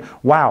makes you think,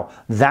 wow,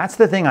 that's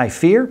the thing I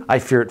fear. I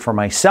fear it for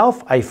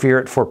myself. I fear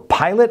it for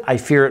Pilate. I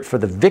fear it for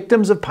the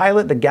victims of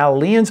Pilate, the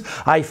Galileans.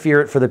 I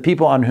fear it for the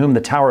people on whom the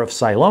Tower of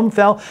Siloam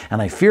fell.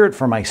 And I fear it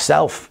for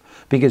myself.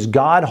 Because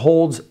God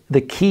holds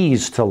the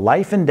keys to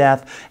life and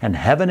death and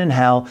heaven and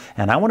hell,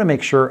 and I want to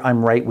make sure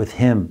I'm right with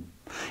him.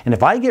 And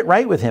if I get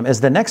right with him,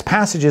 as the next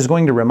passage is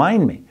going to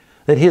remind me,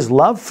 that his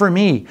love for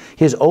me,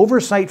 his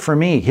oversight for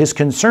me, his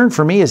concern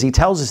for me, as he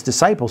tells his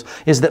disciples,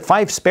 is that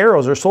 5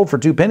 sparrows are sold for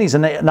 2 pennies,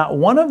 and not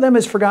one of them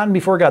is forgotten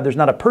before God. There's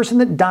not a person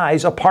that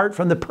dies apart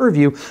from the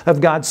purview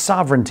of God's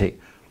sovereignty.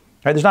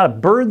 Right? There's not a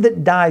bird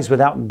that dies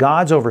without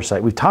God's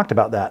oversight. We've talked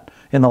about that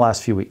in the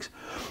last few weeks.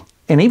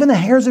 And even the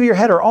hairs of your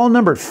head are all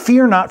numbered.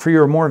 Fear not, for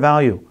you are more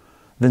value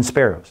than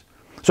sparrows.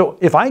 So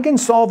if I can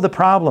solve the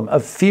problem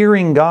of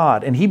fearing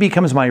God and he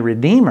becomes my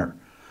redeemer,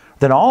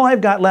 then all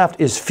I've got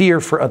left is fear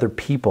for other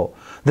people.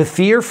 The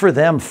fear for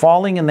them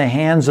falling in the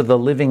hands of the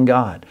living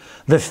God.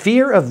 The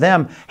fear of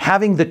them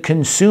having the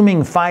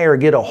consuming fire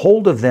get a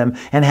hold of them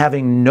and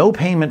having no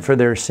payment for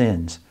their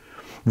sins.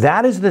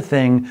 That is the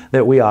thing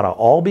that we ought to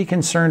all be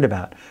concerned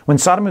about. When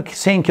Saddam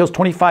Hussein kills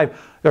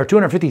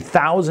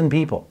 250,000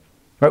 people,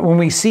 right? When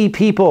we see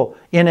people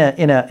in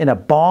a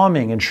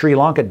bombing in Sri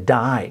Lanka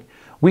die,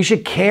 we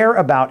should care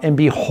about and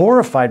be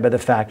horrified by the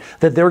fact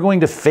that they're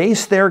going to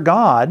face their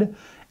God,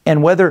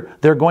 and whether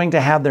they're going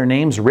to have their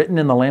names written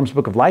in the Lamb's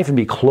Book of Life and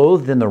be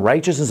clothed in the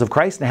righteousness of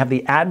Christ and have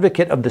the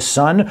advocate of the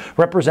Son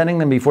representing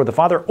them before the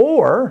Father,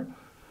 or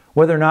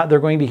whether or not they're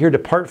going to hear,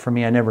 "Depart from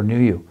me, I never knew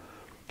you."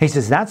 He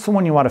says that's the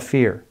one you want to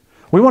fear.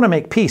 We want to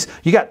make peace.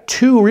 You got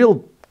 2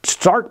 real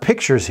stark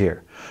pictures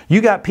here. You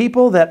got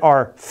people that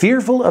are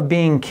fearful of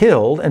being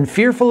killed and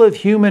fearful of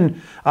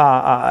human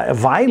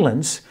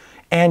violence,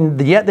 and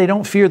yet they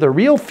don't fear the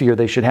real fear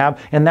they should have,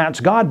 and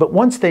that's God. But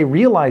once they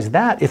realize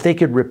that, if they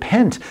could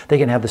repent, they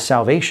can have the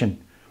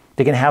salvation.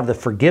 They can have the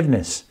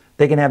forgiveness.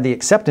 They can have the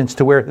acceptance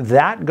to where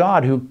that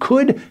God who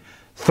could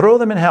throw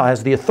them in hell,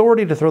 has the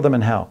authority to throw them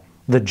in hell.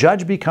 The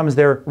judge becomes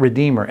their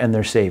Redeemer and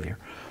their Savior.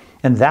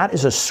 And that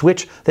is a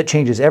switch that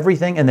changes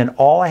everything. And then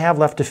all I have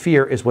left to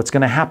fear is what's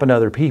going to happen to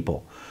other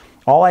people.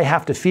 All I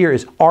have to fear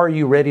is, are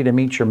you ready to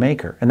meet your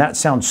Maker? And that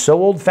sounds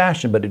so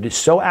old-fashioned, but it is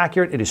so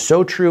accurate, it is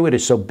so true, it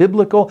is so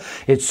biblical,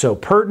 it's so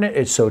pertinent,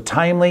 it's so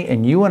timely,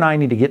 and you and I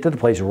need to get to the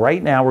place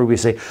right now where we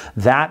say,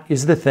 that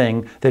is the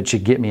thing that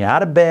should get me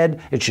out of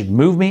bed, it should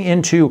move me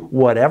into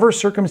whatever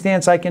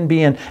circumstance I can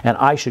be in, and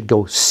I should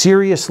go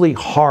seriously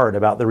hard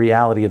about the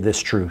reality of this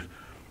truth.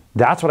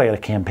 That's what I got to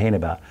campaign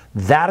about.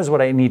 That is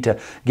what I need to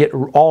get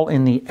all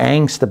in the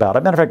angst about.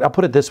 As a matter of fact, I'll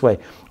put it this way.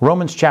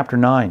 Romans chapter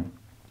 9.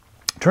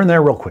 Turn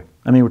there real quick.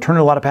 I mean, we're turning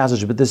a lot of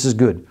passages, but this is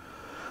good.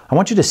 I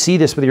want you to see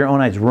this with your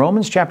own eyes.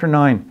 Romans chapter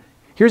 9.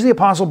 Here's the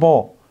Apostle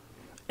Paul.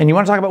 And you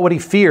want to talk about what he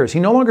fears. He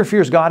no longer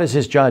fears God as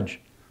his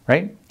judge,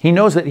 right? He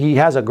knows that he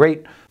has a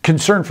great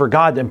concern for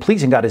God and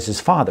pleasing God as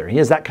his Father. He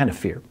has that kind of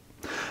fear.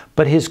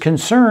 But his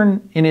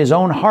concern in his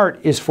own heart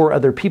is for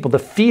other people. The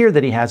fear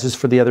that he has is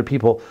for the other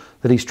people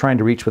that he's trying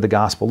to reach with the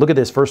gospel. Look at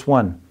this, verse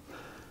 1.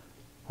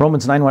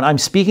 Romans 9:1, I'm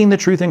speaking the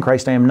truth in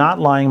Christ. I am not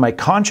lying. My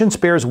conscience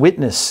bears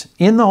witness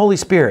in the Holy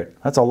Spirit.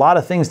 That's a lot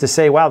of things to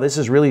say, wow, this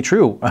is really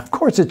true. Of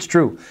course it's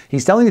true.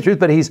 He's telling the truth,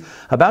 but he's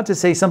about to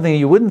say something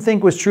you wouldn't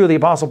think was true of the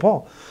Apostle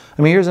Paul.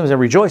 I mean, here's him saying,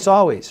 rejoice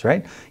always,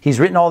 right?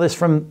 He's written all this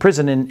from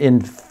prison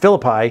in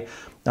Philippi,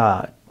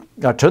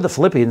 to the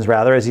Philippians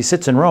rather, as he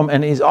sits in Rome,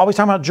 and he's always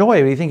talking about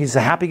joy. You think he's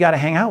a happy guy to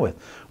hang out with.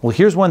 Well,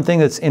 here's one thing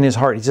that's in his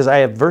heart. He says, I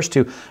have, verse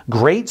 2,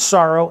 great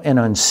sorrow and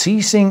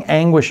unceasing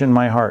anguish in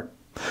my heart.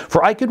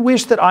 For I could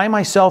wish that I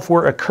myself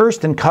were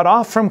accursed and cut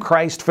off from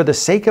Christ for the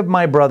sake of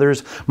my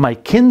brothers, my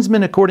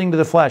kinsmen according to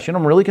the flesh. You know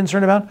what I'm really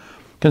concerned about?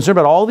 Concerned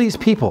about all these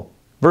people.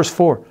 Verse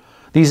 4,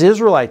 these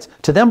Israelites,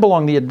 to them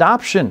belong the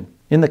adoption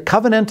in the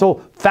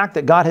covenantal fact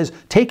that God has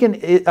taken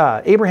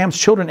Abraham's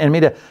children and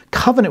made a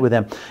covenant with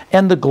them,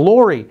 and the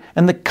glory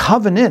and the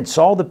covenants,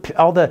 all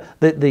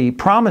the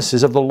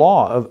promises of the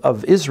law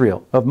of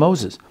Israel, of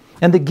Moses.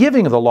 and the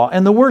giving of the law,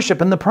 and the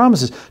worship, and the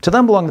promises. To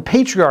them belong the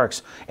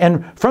patriarchs,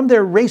 and from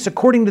their race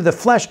according to the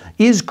flesh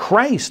is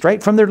Christ,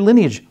 right? From their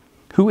lineage,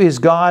 who is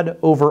God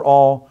over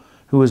all,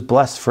 who is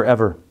blessed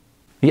forever.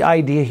 The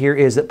idea here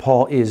is that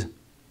Paul is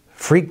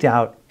freaked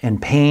out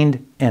and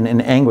pained and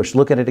in anguish.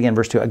 Look at it again,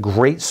 verse 2. A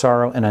great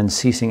sorrow and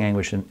unceasing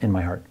anguish in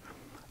my heart.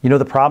 You know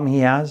the problem he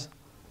has?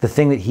 The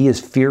thing that he is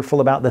fearful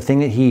about, the thing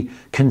that he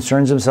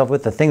concerns himself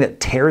with, the thing that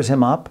tears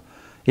him up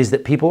is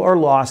that people are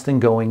lost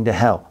and going to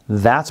hell.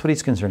 That's what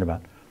he's concerned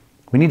about.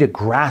 We need to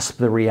grasp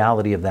the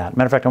reality of that.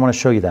 Matter of fact, I want to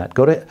show you that.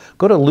 Go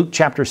to Luke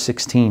chapter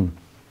 16.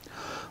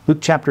 Luke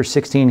chapter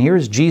 16,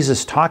 here's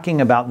Jesus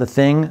talking about the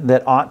thing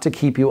that ought to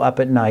keep you up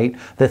at night,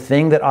 the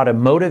thing that ought to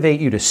motivate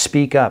you to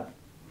speak up.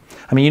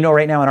 I mean, you know,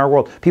 right now in our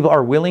world, people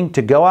are willing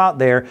to go out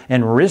there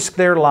and risk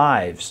their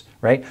lives,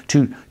 right?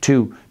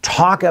 To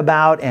talk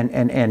about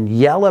and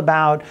yell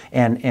about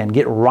and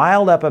get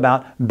riled up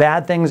about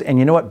bad things. And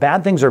you know what?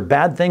 Bad things are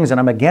bad things, and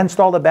I'm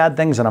against all the bad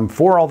things, and I'm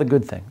for all the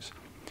good things.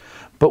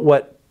 But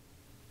what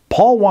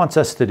Paul wants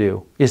us to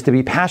do is to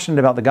be passionate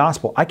about the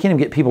gospel. I can't even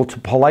get people to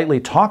politely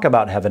talk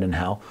about heaven and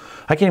hell.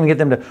 I can't even get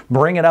them to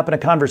bring it up in a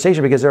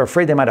conversation because they're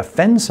afraid they might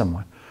offend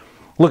someone.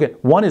 Look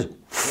at, one is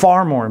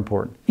far more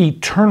important,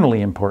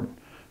 eternally important.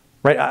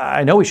 Right?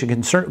 I know we should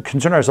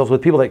concern ourselves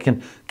with people that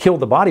can kill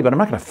the body, but I'm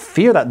not going to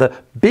fear that. The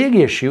big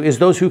issue is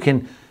those who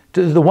can,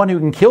 the one who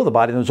can kill the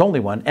body, there's only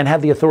one, and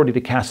have the authority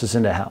to cast us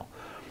into hell.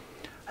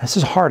 This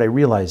is hard, I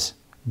realize,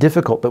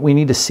 difficult, but we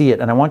need to see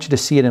it. And I want you to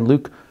see it in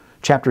Luke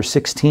chapter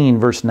 16,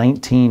 verse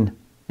 19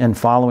 and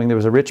following. There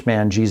was a rich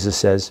man, Jesus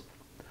says,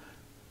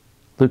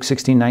 Luke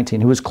 16,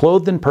 19, who was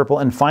clothed in purple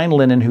and fine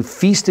linen, who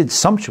feasted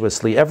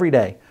sumptuously every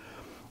day.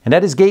 And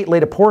at his gate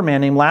laid a poor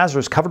man named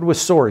Lazarus, covered with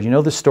sores. You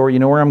know the story, you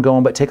know where I'm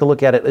going, but take a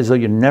look at it as though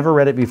you never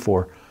read it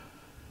before.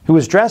 Who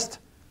was dressed,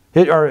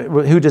 or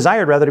who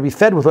desired rather to be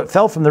fed with what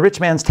fell from the rich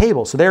man's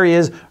table. So there he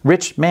is,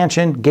 rich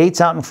mansion,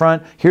 gates out in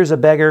front. Here's a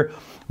beggar.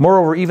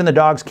 Moreover, even the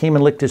dogs came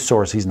and licked his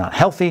sores. He's not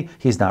healthy.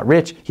 He's not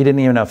rich. He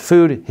didn't even have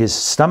food. His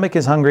stomach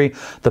is hungry.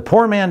 The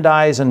poor man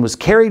dies and was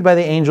carried by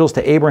the angels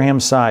to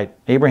Abraham's side.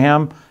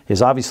 Abraham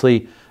is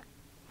obviously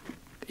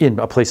in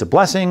a place of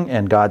blessing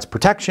and God's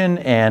protection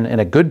and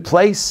in a good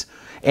place.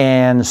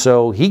 And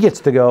so he gets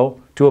to go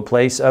to a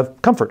place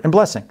of comfort and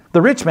blessing.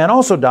 The rich man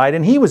also died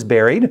and he was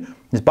buried,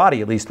 his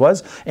body at least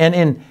was, and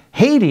in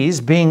Hades,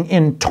 being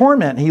in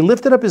torment, he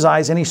lifted up his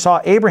eyes and he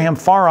saw Abraham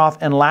far off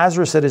and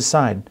Lazarus at his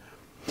side.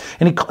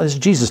 And this is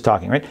Jesus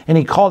talking, right? And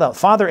he called out,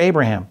 Father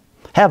Abraham,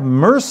 have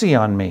mercy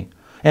on me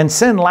and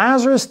send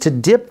Lazarus to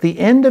dip the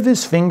end of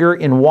his finger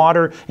in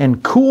water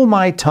and cool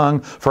my tongue,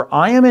 for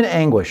I am in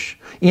anguish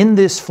in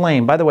this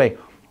flame. By the way,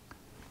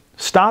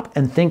 stop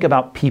and think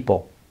about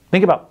people.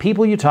 Think about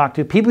people you talk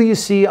to, people you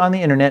see on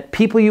the internet,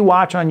 people you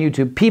watch on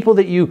YouTube, people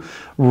that you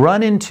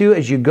run into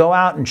as you go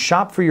out and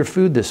shop for your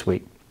food this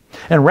week.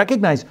 And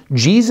recognize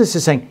Jesus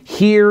is saying,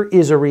 here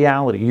is a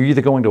reality. You're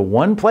either going to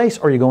one place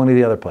or you're going to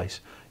the other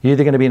place. You're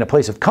either going to be in a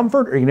place of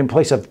comfort or you're going to be in a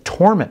place of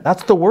torment.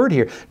 That's the word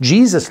here.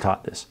 Jesus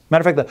taught this.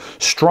 Matter of fact,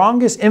 the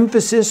strongest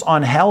emphasis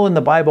on hell in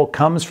the Bible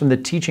comes from the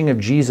teaching of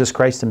Jesus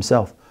Christ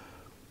himself.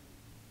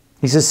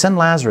 He says, send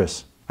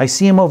Lazarus. I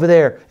see him over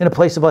there in a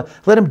place of blood.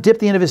 Let him dip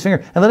the end of his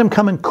finger and let him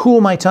come and cool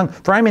my tongue,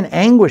 for I'm in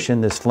anguish in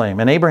this flame.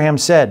 And Abraham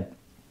said,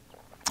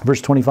 verse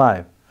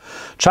 25,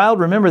 Child,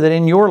 remember that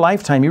in your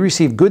lifetime you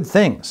received good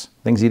things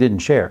he didn't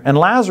share. And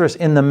Lazarus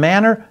in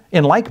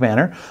like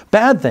manner,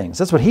 bad things.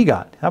 That's what he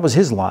got. That was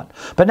his lot.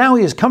 But now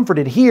he is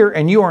comforted here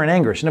and you are in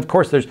anguish. And of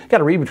course, there's got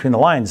to read between the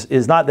lines,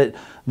 is not that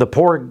the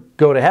poor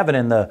go to heaven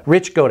and the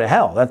rich go to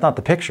hell. That's not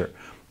the picture.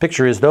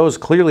 Picture is those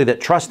clearly that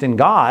trust in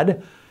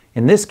God.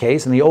 In this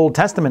case, in the Old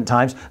Testament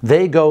times,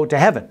 they go to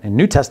heaven. In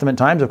New Testament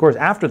times, of course,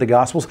 after the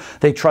Gospels,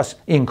 they trust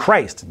in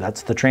Christ.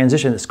 That's the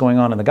transition that's going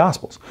on in the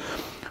Gospels.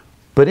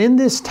 But in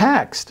this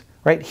text,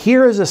 right,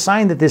 here is a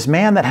sign that this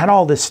man that had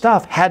all this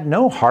stuff had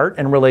no heart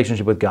and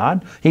relationship with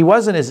God. He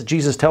wasn't, as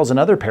Jesus tells in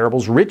other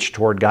parables, rich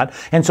toward God.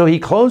 And so he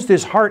closed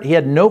his heart. He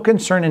had no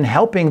concern in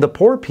helping the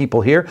poor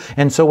people here.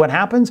 And so what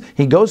happens?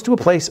 He goes to a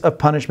place of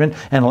punishment.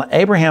 And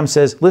Abraham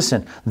says,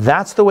 listen,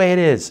 that's the way it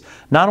is.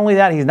 Not only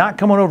that, he's not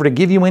coming over to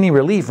give you any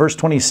relief. Verse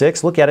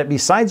 26, look at it.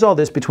 Besides all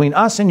this, between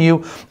us and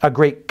you, a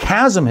great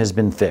chasm has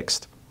been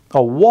fixed.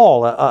 A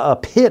wall, a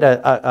pit,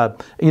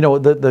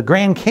 the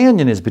Grand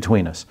Canyon is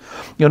between us,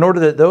 in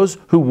order that those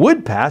who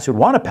would pass, who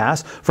want to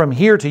pass from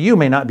here to you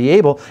may not be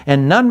able,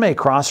 and none may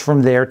cross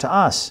from there to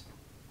us.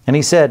 And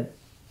he said,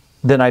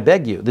 then I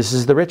beg you, this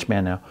is the rich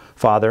man now,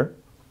 Father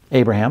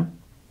Abraham,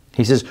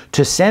 he says,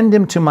 to send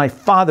him to my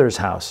father's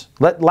house.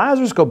 Let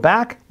Lazarus go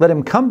back, let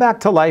him come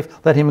back to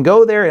life, let him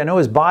go there. I know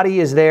his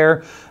body is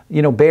there,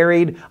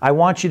 buried. I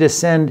want you to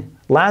send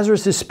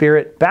Lazarus'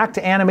 spirit back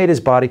to animate his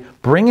body,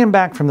 bring him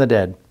back from the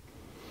dead.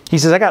 He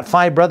says, I got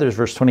 5 brothers,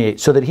 verse 28,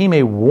 so that he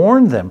may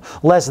warn them,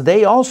 lest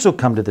they also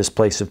come to this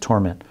place of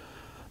torment.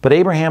 But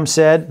Abraham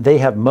said, they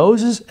have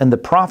Moses and the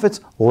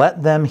prophets,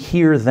 let them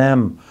hear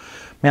them.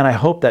 Man, I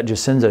hope that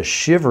just sends a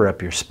shiver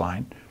up your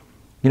spine.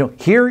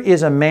 Here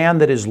is a man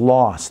that is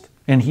lost.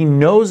 and he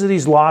knows that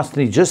he's lost,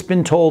 and he's just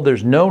been told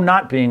there's no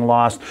not being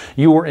lost.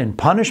 You were in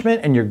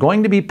punishment, and you're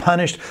going to be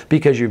punished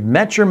because you've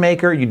met your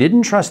Maker. You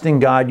didn't trust in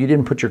God. You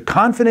didn't put your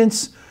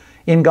confidence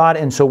in God.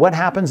 And so what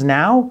happens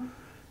now?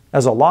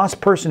 As a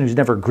lost person who's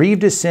never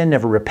grieved his sin,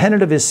 never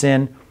repented of his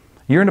sin,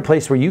 you're in a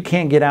place where you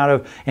can't get out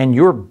of, and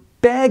you're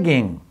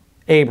begging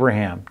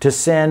Abraham to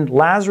send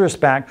Lazarus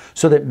back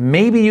so that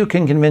maybe you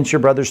can convince your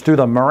brothers through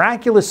the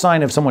miraculous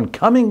sign of someone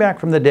coming back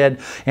from the dead.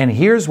 And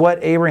here's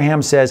what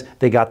Abraham says: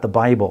 they got the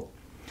Bible.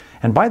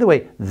 And by the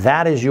way,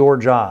 that is your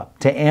job,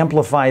 to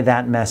amplify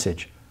that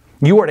message.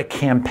 You are to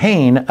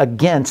campaign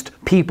against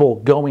people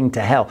going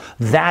to hell.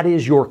 That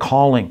is your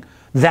calling.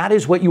 That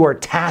is what you are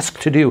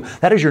tasked to do.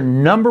 That is your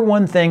number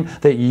one thing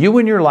that you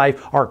in your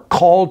life are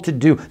called to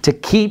do, to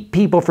keep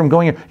people from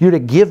going in. You're to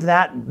give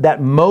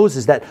that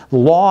Moses, that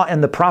law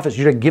and the prophets,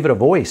 you're to give it a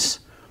voice.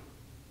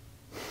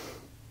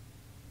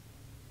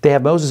 They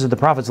have Moses and the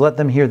prophets, let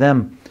them hear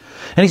them.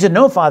 And he said,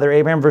 no, Father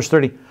Abraham, verse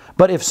 30,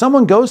 but if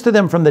someone goes to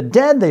them from the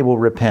dead, they will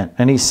repent.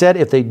 And he said,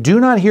 if they do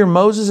not hear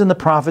Moses and the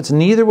prophets,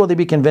 neither will they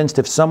be convinced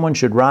if someone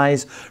should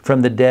rise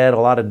from the dead. A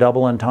lot of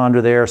double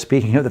entendre there,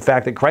 speaking of the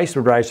fact that Christ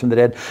would rise from the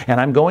dead.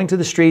 And I'm going to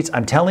the streets,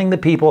 I'm telling the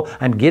people,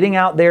 I'm getting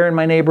out there in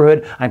my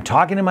neighborhood, I'm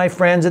talking to my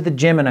friends at the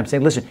gym, and I'm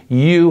saying, listen,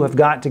 you have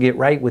got to get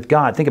right with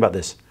God. Think about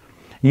this.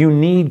 You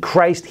need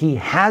Christ. He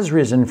has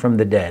risen from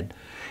the dead.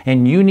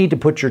 And you need to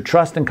put your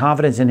trust and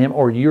confidence in Him,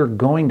 or you're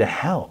going to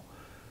hell.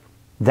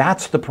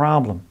 That's the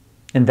problem.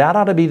 And that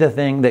ought to be the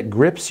thing that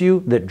grips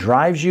you, that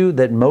drives you,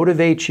 that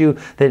motivates you,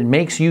 that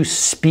makes you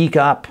speak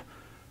up.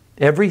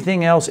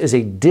 Everything else is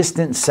a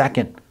distant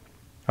second.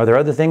 Are there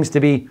other things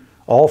to be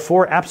all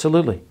for?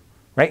 Absolutely,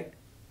 right?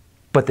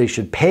 But they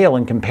should pale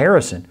in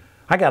comparison.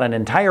 I got an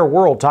entire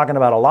world talking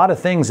about a lot of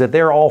things that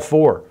they're all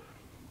for.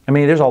 I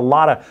mean, there's a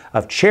lot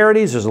of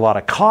charities, there's a lot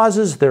of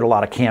causes, there's a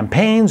lot of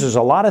campaigns, there's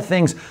a lot of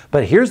things.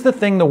 But here's the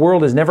thing the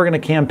world is never going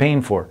to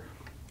campaign for: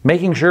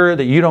 making sure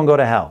that you don't go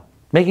to hell.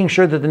 Making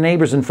sure that the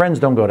neighbors and friends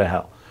don't go to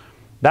hell.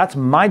 That's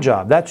my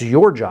job. That's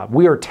your job.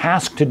 We are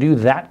tasked to do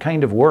that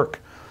kind of work.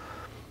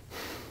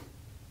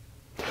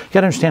 You got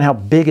to understand how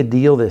big a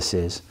deal this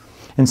is.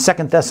 In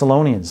 2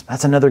 Thessalonians,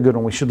 that's another good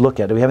one we should look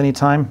at. Do we have any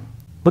time?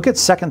 Look at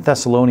 2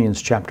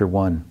 Thessalonians chapter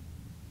 1.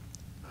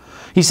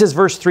 He says,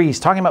 verse 3, he's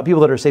talking about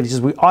people that are saved. He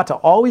says, we ought to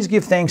always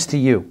give thanks to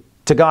you,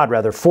 to God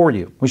rather, for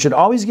you. We should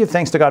always give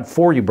thanks to God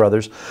for you,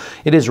 brothers.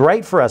 It is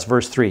right for us,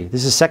 verse 3.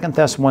 This is 2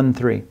 Thess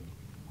 1:3.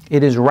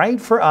 It is right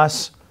for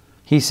us,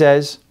 he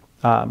says,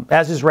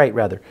 as is right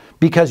rather,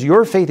 because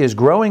your faith is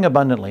growing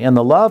abundantly, and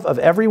the love of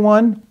every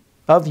one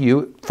of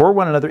you for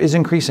one another is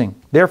increasing.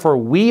 Therefore,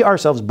 we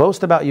ourselves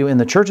boast about you in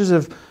the churches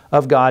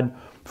of God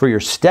for your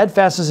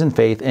steadfastness in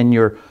faith and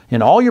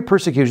in all your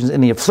persecutions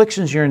and the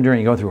afflictions you're enduring.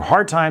 You're going through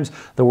hard times.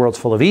 The world's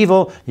full of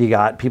evil. You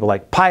got people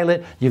like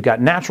Pilate. You've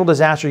got natural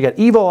disaster. You got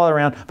evil all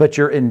around, but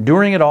you're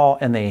enduring it all,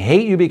 and they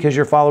hate you because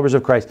you're followers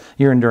of Christ.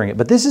 You're enduring it.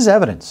 But this is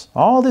evidence.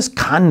 All this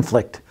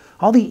conflict,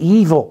 all the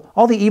evil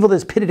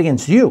that's pitted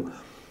against you,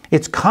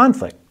 it's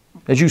conflict.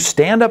 As you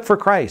stand up for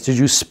Christ, as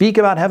you speak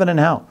about heaven and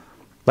hell,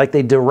 like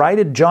they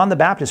derided John the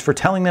Baptist for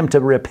telling them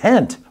to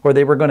repent, or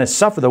they were going to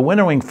suffer the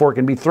winnowing fork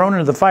and be thrown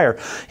into the fire.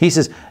 He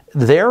says,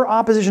 their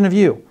opposition of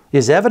you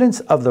is evidence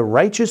of the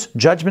righteous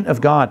judgment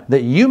of God,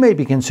 that you may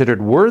be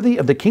considered worthy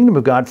of the kingdom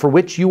of God, for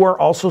which you are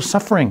also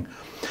suffering.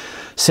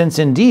 Since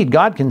indeed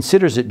God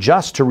considers it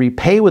just to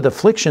repay with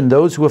affliction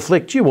those who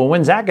afflict you. Well,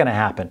 when's that going to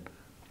happen?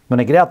 When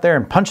I get out there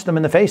and punch them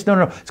in the face?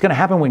 No. It's going to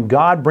happen when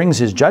God brings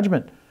His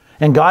judgment.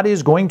 And God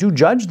is going to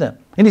judge them.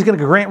 And He's going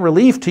to grant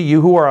relief to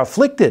you who are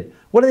afflicted.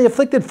 What are they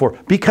afflicted for?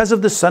 Because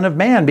of the Son of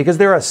Man. Because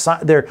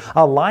their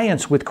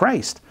alliance with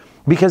Christ.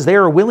 Because they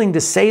are willing to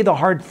say the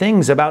hard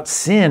things about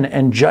sin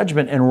and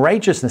judgment and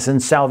righteousness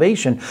and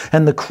salvation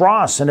and the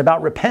cross and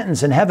about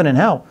repentance and heaven and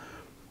hell.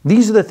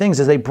 These are the things,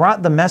 as they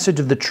brought the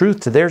message of the truth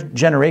to their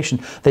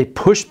generation, they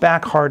pushed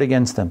back hard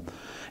against them.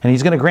 And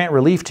He's going to grant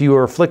relief to you who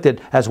are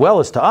afflicted as well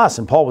as to us.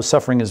 And Paul was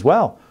suffering as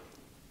well.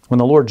 When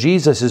the Lord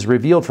Jesus is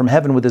revealed from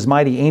heaven with His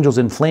mighty angels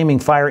in flaming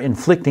fire,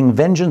 inflicting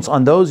vengeance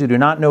on those who do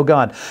not know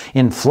God.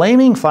 In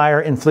flaming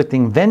fire,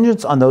 inflicting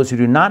vengeance on those who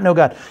do not know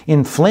God.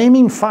 In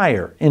flaming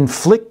fire,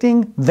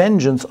 inflicting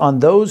vengeance on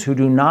those who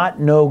do not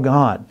know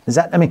God. Does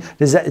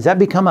that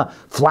become a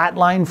flat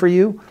line for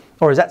you?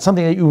 Or is that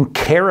something that you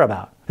care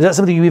about? Is that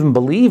something you even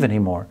believe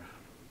anymore?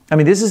 I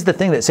mean, this is the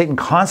thing that Satan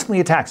constantly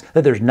attacks,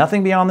 that there's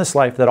nothing beyond this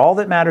life, that all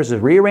that matters is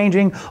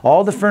rearranging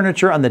all the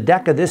furniture on the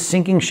deck of this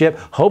sinking ship.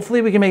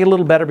 Hopefully we can make it a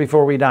little better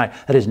before we die.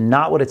 That is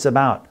not what it's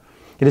about.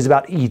 It is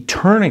about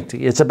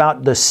eternity. It's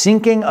about the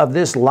sinking of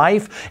this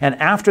life, and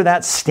after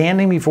that,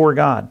 standing before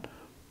God.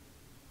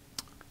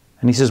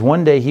 And he says,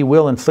 one day He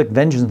will inflict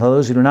vengeance on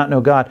those who do not know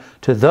God.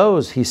 To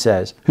those, he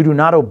says, who do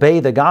not obey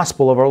the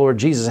gospel of our Lord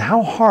Jesus.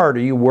 How hard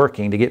are you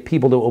working to get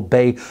people to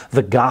obey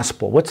the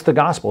gospel? What's the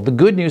gospel? The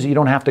good news that you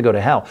don't have to go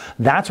to hell.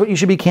 That's what you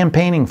should be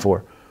campaigning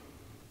for.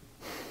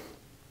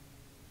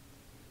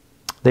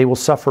 They will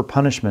suffer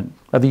punishment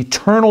of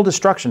eternal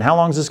destruction. How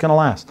long is this going to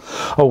last?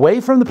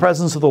 Away from the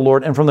presence of the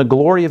Lord and from the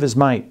glory of his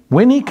might.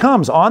 When he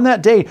comes on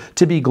that day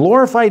to be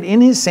glorified in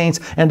his saints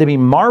and to be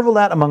marveled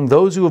at among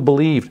those who have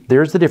believed.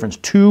 There's the difference.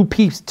 Two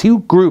people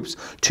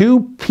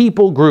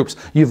groups.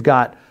 You've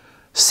got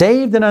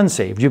saved and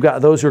unsaved. You've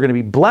got those who are going to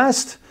be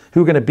blessed,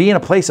 who are going to be in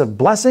a place of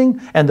blessing,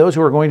 and those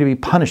who are going to be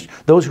punished.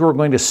 Those who are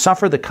going to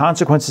suffer the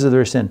consequences of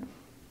their sin.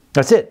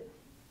 That's it.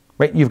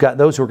 Right? You've got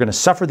those who are going to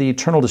suffer the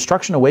eternal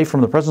destruction away from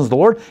the presence of the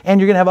Lord,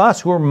 and you're going to have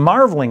us who are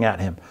marveling at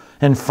him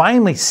and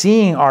finally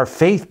seeing our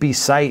faith be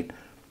sight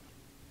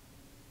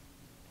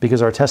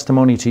because our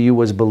testimony to you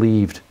was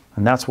believed.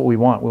 And that's what we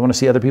want. We want to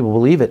see other people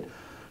believe it.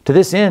 To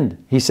this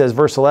end, he says,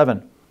 verse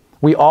 11,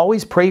 we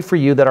always pray for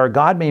you that our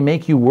God may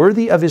make you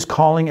worthy of his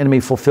calling and may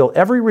fulfill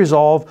every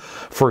resolve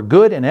for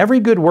good and every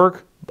good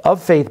work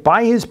of faith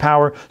by his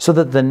power, so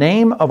that the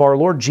name of our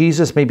Lord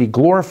Jesus may be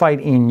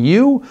glorified in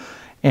you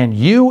and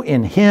you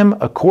in him,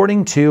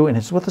 according to, and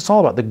it's what it's all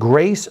about, the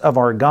grace of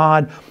our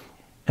God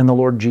and the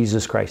Lord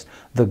Jesus Christ.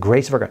 The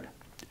grace of our God.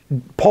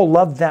 Paul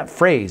loved that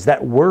phrase,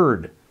 that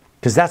word,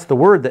 because that's the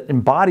word that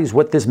embodies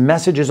what this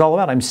message is all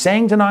about. I'm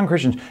saying to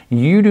non-Christians,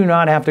 you do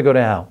not have to go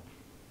to hell.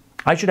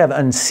 I should have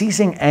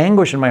unceasing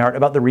anguish in my heart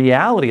about the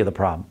reality of the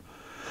problem.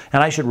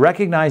 And I should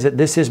recognize that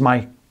this is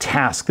my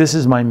task. This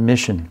is my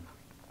mission.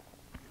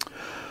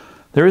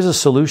 There is a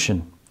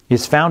solution.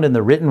 It's found in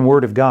the written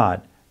word of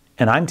God.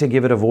 And I'm to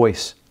give it a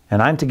voice.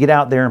 And I'm to get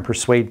out there and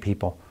persuade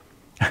people.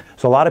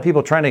 So a lot of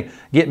people trying to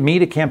get me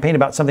to campaign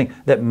about something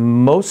that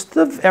most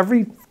of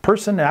every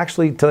person,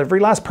 actually to every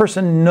last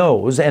person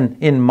knows. And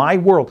in my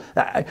world,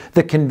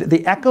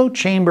 the echo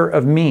chamber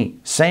of me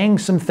saying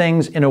some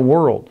things in a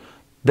world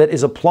that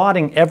is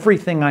applauding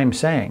everything I'm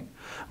saying,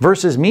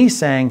 versus me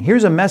saying,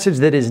 here's a message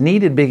that is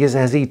needed because it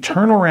has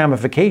eternal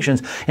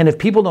ramifications. And if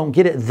people don't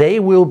get it, they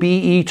will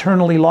be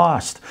eternally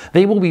lost.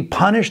 They will be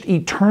punished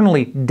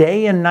eternally,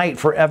 day and night,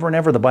 forever and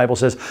ever, the Bible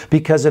says,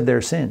 because of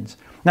their sins.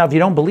 Now, if you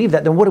don't believe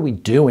that, then what are we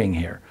doing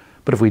here?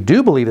 But if we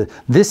do believe it,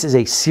 this is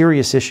a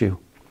serious issue.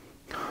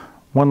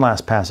 One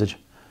last passage.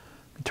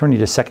 Turn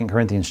you to 2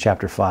 Corinthians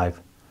chapter 5.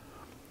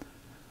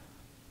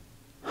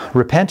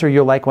 Repent or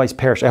you'll likewise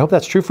perish. I hope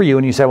that's true for you.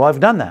 And you say, well, I've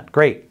done that.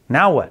 Great.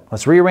 Now what?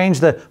 Let's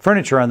rearrange the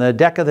furniture on the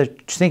deck of the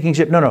sinking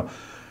ship. No.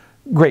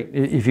 Great.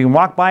 If you can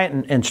walk by it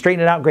and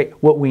straighten it out, great.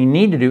 What we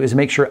need to do is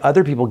make sure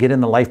other people get in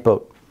the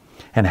lifeboat.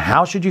 And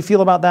how should you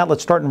feel about that?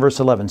 Let's start in verse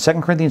 11.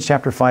 2 Corinthians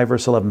chapter 5,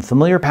 verse 11.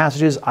 Familiar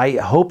passages. I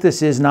hope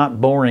this is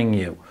not boring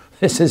you.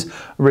 This is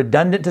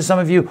redundant to some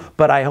of you,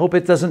 but I hope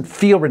it doesn't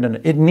feel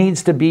redundant. It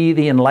needs to be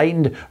the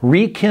enlightened,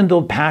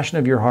 rekindled passion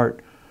of your heart.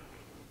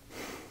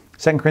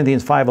 2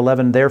 Corinthians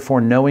 5:11,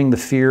 therefore knowing the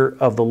fear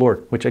of the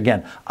Lord, which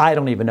again, I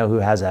don't even know who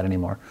has that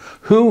anymore.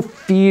 Who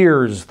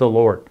fears the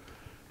Lord?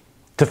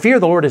 To fear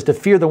the Lord is to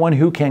fear the one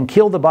who can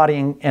kill the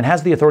body and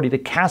has the authority to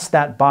cast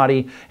that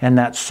body and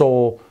that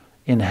soul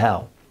in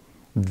hell.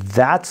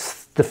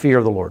 That's the fear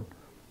of the Lord.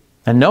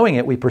 And knowing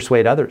it, we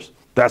persuade others.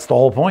 That's the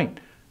whole point.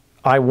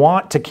 I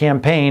want to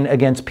campaign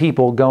against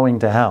people going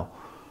to hell.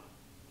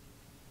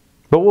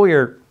 But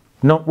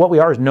what we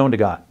are is known to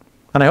God.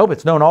 And I hope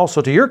it's known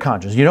also to your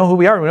conscience. You know who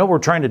we are. We know what we're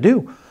trying to do.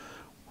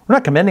 We're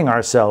not commending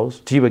ourselves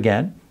to you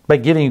again by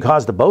giving you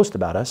cause to boast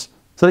about us,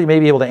 so that you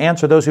may be able to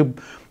answer those who,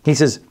 he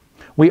says,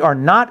 we are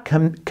not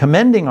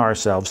commending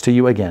ourselves to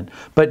you again,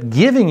 but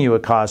giving you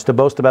a cause to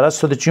boast about us,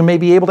 so that you may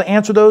be able to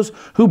answer those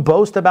who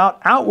boast about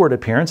outward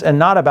appearance and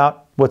not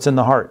about what's in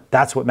the heart.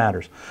 That's what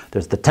matters.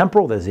 There's the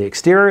temporal, there's the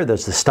exterior,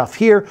 there's the stuff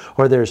here,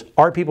 or there's,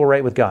 are people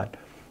right with God?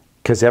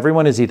 Because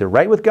everyone is either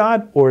right with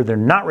God or they're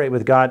not right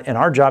with God, and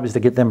our job is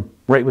to get them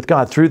right with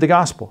God through the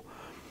gospel.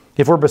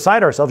 If we're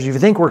beside ourselves, if you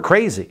think we're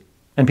crazy,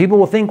 and people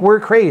will think we're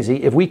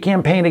crazy if we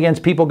campaign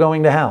against people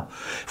going to hell.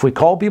 If we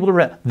call people to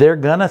repent, they're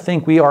going to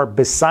think we are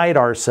beside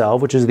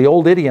ourselves, which is the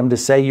old idiom to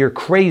say you're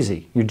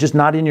crazy. You're just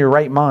not in your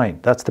right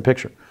mind. That's the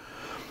picture.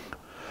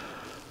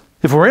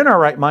 If we're in our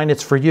right mind,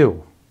 it's for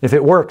you. If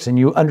it works and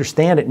you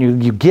understand it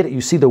and you get it, you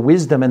see the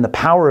wisdom and the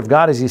power of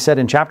God, as he said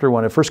in chapter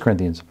 1 of 1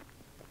 Corinthians.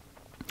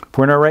 If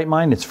we're in our right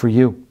mind, it's for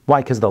you.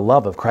 Why? Because the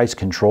love of Christ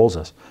controls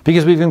us.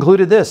 Because we've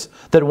included this,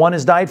 that one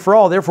has died for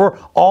all, therefore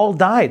all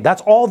died.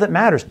 That's all that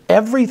matters.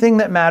 Everything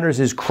that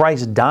matters is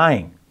Christ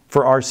dying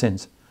for our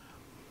sins.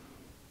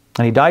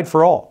 And he died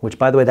for all, which,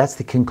 by the way, that's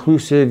the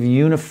conclusive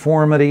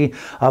uniformity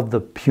of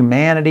the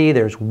humanity.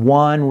 There's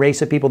one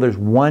race of people, there's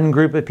one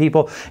group of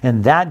people,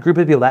 and that group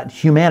of people, that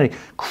humanity,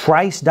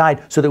 Christ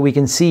died so that we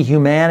can see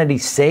humanity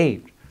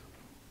saved.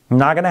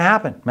 Not going to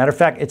happen. Matter of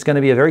fact, it's going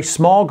to be a very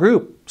small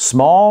group,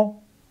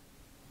 small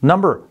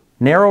number,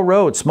 narrow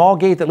road, small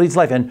gate that leads to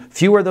life, and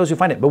few are those who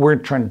find it. But we're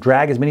trying to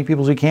drag as many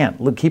people as we can.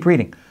 Look, keep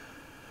reading.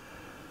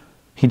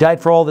 He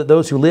died for all, that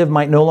those who live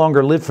might no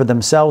longer live for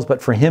themselves, but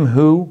for him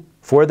who,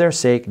 for their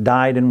sake,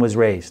 died and was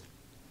raised.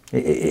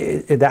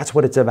 That's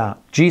what it's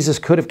about. Jesus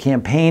could have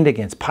campaigned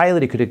against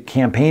Pilate. He could have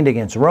campaigned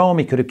against Rome.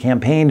 He could have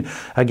campaigned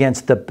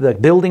against the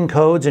building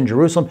codes in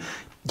Jerusalem.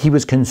 He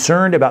was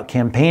concerned about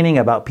campaigning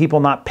about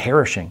people not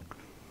perishing.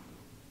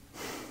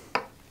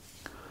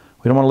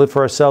 We don't want to live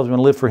for ourselves. We want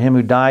to live for Him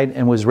who died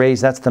and was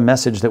raised. That's the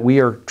message that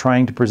we are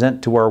trying to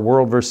present to our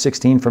world. Verse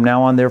 16, from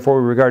now on,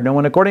 therefore, we regard no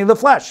one according to the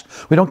flesh.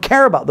 We don't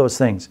care about those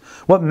things.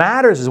 What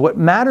matters is what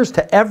matters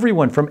to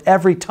everyone from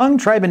every tongue,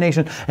 tribe, and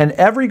nation, and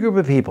every group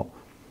of people.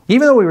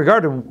 Even though we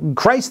regarded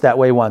Christ that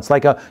way once,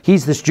 like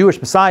He's this Jewish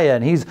Messiah,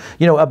 and He's,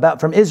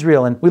 about from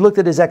Israel, and we looked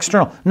at His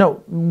external.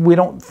 No, we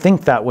don't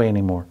think that way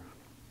anymore.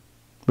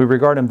 We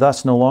regard Him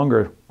thus no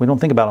longer. We don't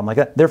think about Him like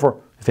that. Therefore,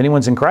 if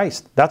anyone's in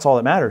Christ, that's all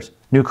that matters.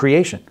 New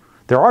creation.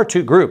 There are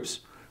two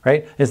groups,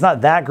 right? It's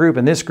not that group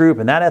and this group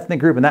and that ethnic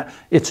group and that.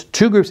 It's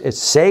two groups.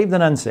 It's saved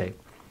and unsaved.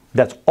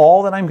 That's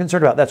all that I'm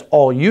concerned about. That's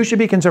all you should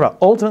be concerned about.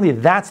 Ultimately,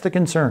 that's the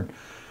concern.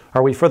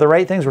 Are we for the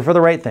right things? We're for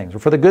the right things. We're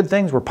for the good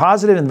things. We're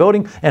positive in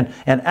voting and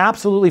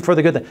absolutely for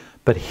the good thing.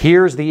 But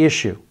here's the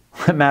issue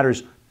that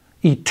matters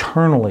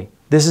eternally.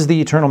 This is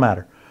the eternal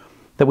matter.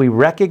 That we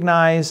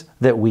recognize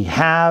that we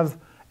have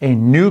a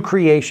new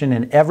creation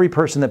in every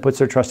person that puts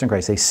their trust in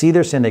Christ. They see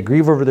their sin, they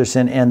grieve over their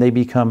sin, and they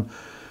become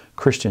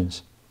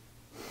Christians.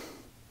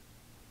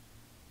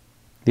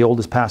 The old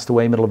has passed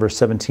away, middle of verse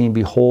 17.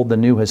 Behold, the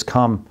new has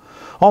come.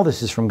 All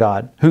this is from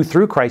God, who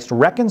through Christ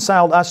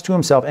reconciled us to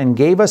Himself and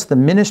gave us the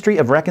ministry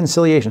of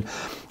reconciliation.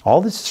 All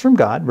this is from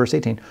God, verse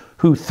 18,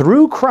 who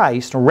through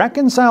Christ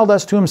reconciled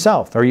us to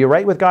Himself. Are you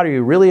right with God? Are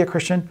you really a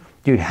Christian?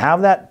 Do you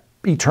have that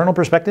eternal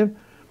perspective?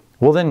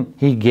 Well, then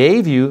He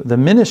gave you the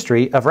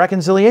ministry of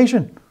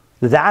reconciliation.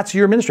 That's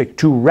your ministry,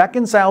 to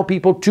reconcile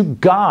people to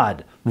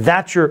God.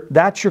 That's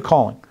your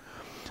calling.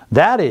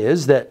 That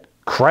is that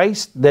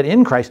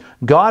in Christ,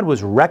 God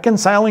was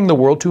reconciling the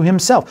world to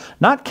Himself,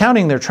 not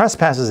counting their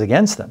trespasses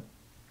against them.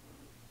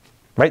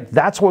 Right?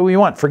 That's what we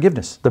want,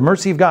 forgiveness, the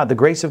mercy of God, the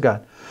grace of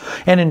God.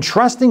 And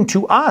entrusting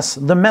to us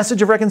the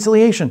message of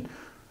reconciliation.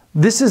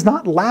 This is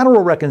not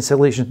lateral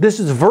reconciliation. This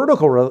is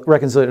vertical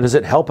reconciliation. Does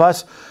it help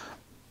us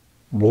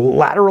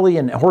laterally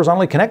and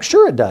horizontally connect?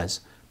 Sure it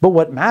does. But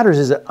what matters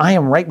is that I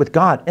am right with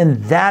God.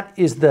 And that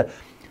is the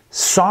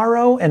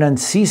sorrow and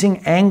unceasing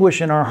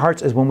anguish in our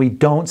hearts is when we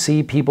don't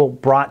see people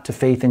brought to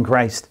faith in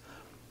Christ.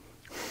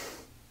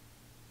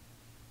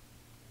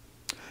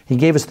 He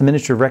gave us the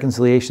ministry of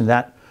reconciliation,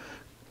 that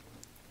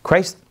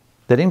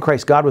in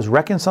Christ God was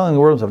reconciling the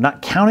world, of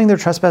not counting their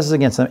trespasses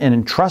against them and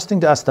entrusting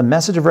to us the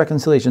message of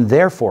reconciliation.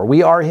 Therefore,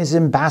 we are His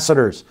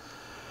ambassadors.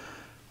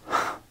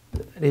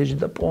 That is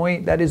the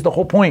point. That is the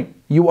whole point.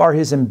 You are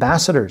His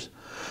ambassadors.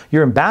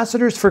 You're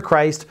ambassadors for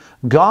Christ,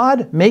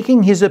 God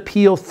making His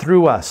appeal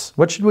through us.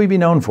 What should we be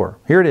known for?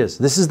 Here it is.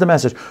 This is the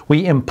message.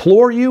 We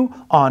implore you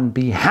on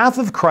behalf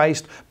of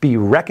Christ, be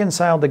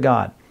reconciled to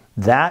God.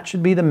 That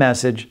should be the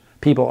message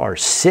people are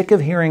sick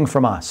of hearing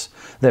from us,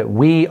 that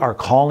we are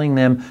calling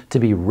them to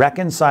be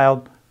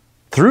reconciled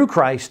through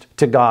Christ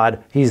to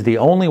God. He's the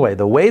only way,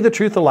 the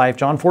truth, the life,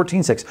 John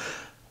 14:6.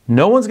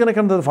 No one's going to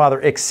come to the Father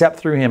except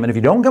through Him. And if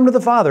you don't come to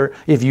the Father,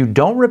 if you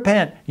don't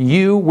repent,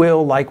 you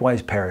will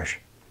likewise perish.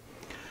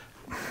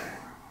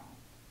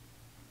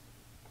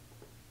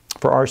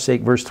 For our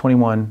sake, verse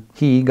 21,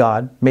 He,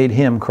 God, made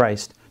Him,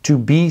 Christ, to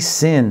be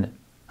sin,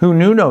 who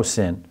knew no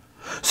sin,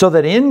 so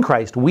that in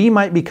Christ we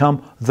might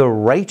become the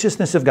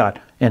righteousness of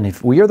God. And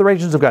if we are the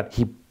righteousness of God,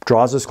 He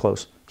draws us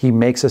close. He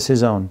makes us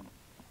His own.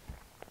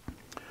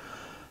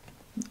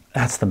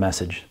 That's the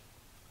message.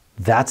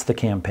 That's the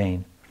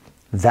campaign.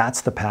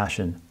 That's the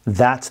passion.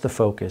 That's the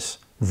focus.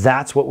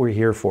 That's what we're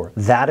here for.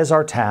 That is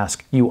our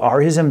task. You are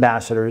His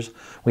ambassadors.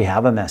 We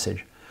have a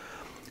message.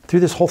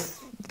 Through this whole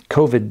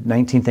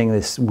COVID-19 thing,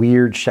 this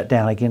weird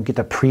shutdown, I don't get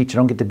to preach, I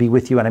don't get to be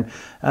with you, and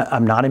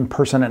I'm not in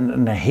person,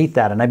 and I hate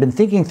that. And I've been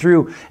thinking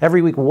through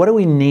every week, what do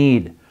we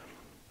need?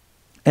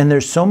 And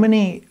there's so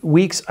many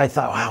weeks I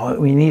thought, wow,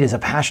 what we need is a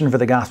passion for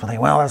the gospel. I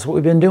think, well, that's what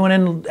we've been doing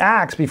in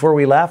Acts before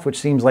we left, which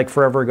seems like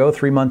forever ago,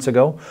 3 months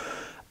ago.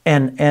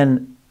 And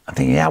I'm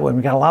thinking, yeah, well,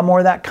 we got a lot more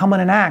of that coming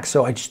in Acts,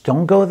 so I just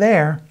don't go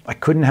there. I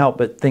couldn't help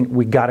but think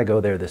we got to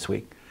go there this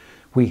week.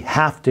 We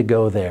have to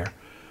go there.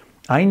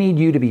 I need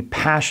you to be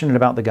passionate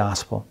about the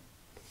gospel.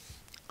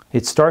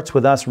 It starts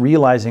with us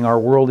realizing our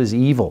world is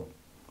evil.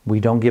 We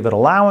don't give it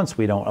allowance.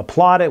 We don't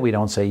applaud it. We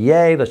don't say,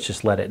 yay, let's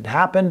just let it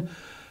happen.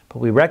 But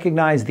we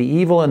recognize the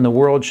evil in the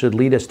world should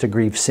lead us to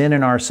grieve sin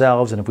in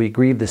ourselves. And if we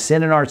grieve the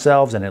sin in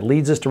ourselves and it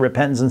leads us to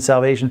repentance and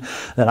salvation,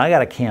 then I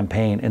got a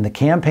campaign. And the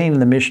campaign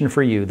and the mission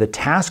for you, the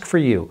task for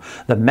you,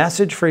 the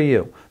message for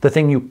you, the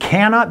thing you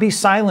cannot be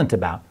silent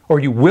about, or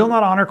you will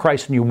not honor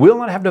Christ and you will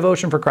not have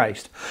devotion for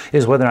Christ,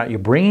 is whether or not you're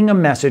bringing a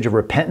message of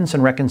repentance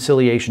and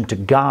reconciliation to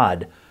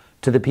God,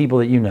 to the people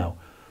that you know.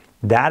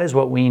 That is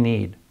what we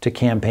need to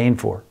campaign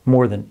for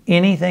more than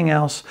anything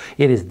else.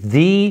 It is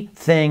the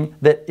thing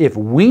that if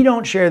we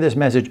don't share this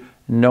message,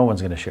 no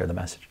one's going to share the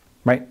message,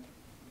 right?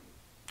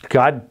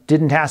 God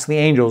didn't ask the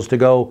angels to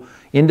go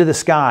into the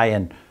sky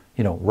and,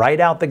 write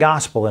out the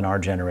gospel in our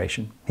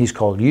generation. He's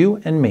called you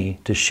and me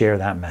to share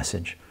that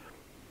message.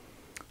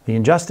 The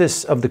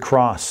injustice of the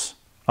cross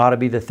ought to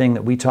be the thing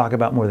that we talk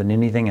about more than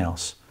anything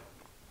else.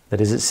 That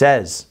is, it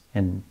says,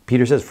 and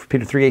Peter says,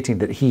 Peter 3:18,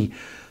 that He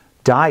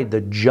died,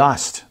 the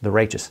just, the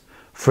righteous,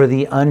 for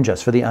the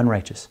unjust, for the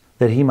unrighteous,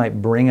 that He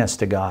might bring us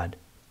to God.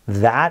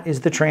 That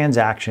is the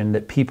transaction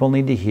that people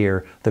need to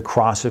hear, the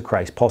cross of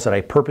Christ. Paul said, I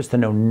purpose to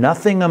know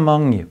nothing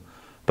among you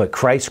but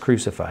Christ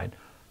crucified.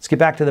 Let's get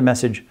back to the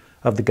message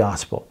of the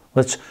gospel.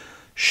 Let's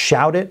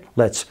shout it.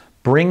 Let's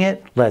bring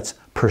it. Let's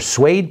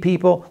persuade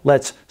people.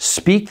 Let's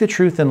speak the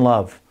truth in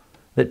love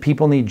that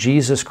people need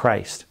Jesus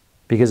Christ.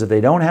 Because if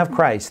they don't have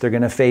Christ, they're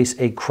going to face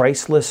a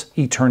Christless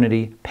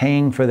eternity,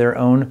 paying for their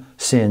own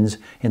sins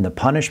in the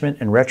punishment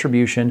and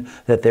retribution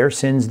that their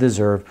sins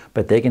deserve.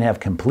 But they can have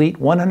complete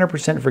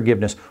 100%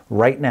 forgiveness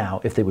right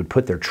now if they would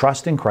put their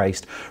trust in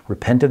Christ,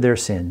 repent of their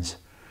sins.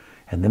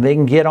 And then they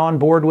can get on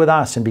board with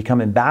us and become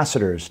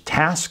ambassadors,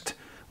 tasked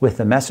with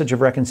the message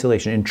of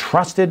reconciliation,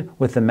 entrusted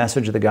with the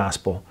message of the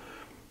gospel.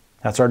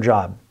 That's our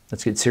job.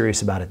 Let's get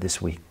serious about it this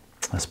week.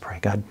 Let's pray.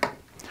 God,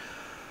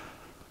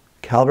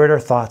 calibrate our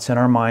thoughts and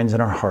our minds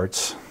and our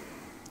hearts.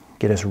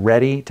 Get us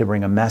ready to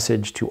bring a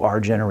message to our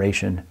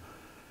generation,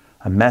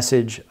 a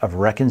message of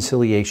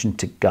reconciliation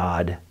to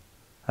God,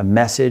 a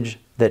message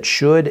that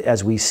should,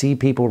 as we see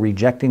people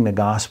rejecting the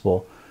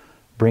gospel,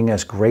 bring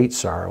us great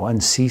sorrow,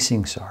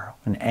 unceasing sorrow,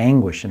 and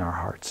anguish in our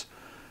hearts.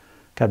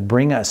 God,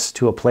 bring us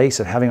to a place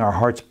of having our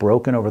hearts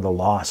broken over the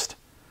lost.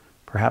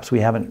 Perhaps we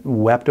haven't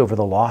wept over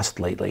the lost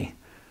lately.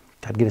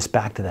 God, get us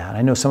back to that.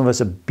 I know some of us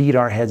have beat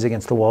our heads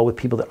against the wall with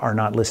people that are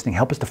not listening.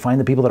 Help us to find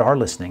the people that are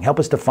listening. Help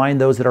us to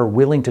find those that are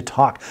willing to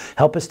talk.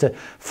 Help us to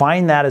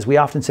find that, as we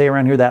often say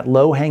around here, that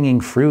low-hanging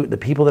fruit, the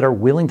people that are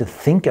willing to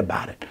think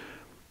about it.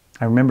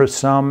 I remember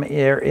some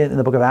in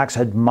the book of Acts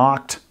had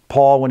mocked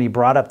Paul when he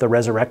brought up the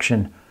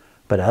resurrection,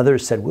 but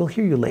others said, we'll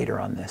hear you later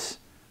on this.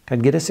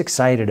 God, get us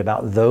excited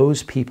about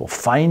those people,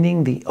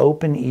 finding the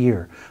open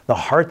ear, the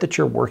heart that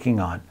you're working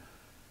on,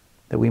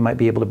 that we might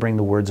be able to bring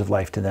the words of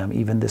life to them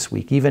even this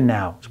week, even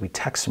now, as we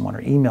text someone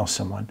or email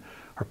someone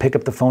or pick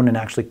up the phone and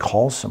actually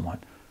call someone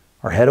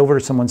or head over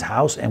to someone's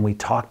house and we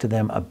talk to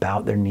them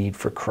about their need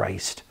for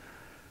Christ.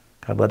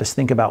 God, let us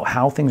think about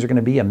how things are going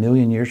to be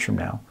 1,000,000 years from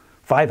now,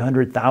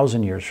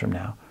 500,000 years from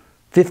now,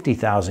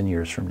 50,000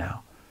 years from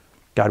now.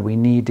 God, we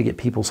need to get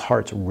people's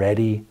hearts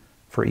ready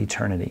for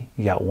eternity.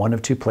 You got one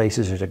of two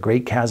places. There's a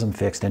great chasm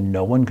fixed and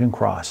no one can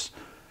cross.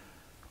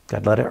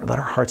 God, let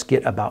our hearts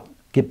get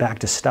back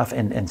to stuff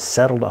and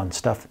settled on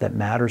stuff that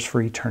matters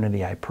for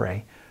eternity, I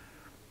pray.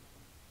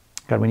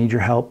 God, we need your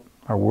help.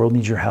 Our world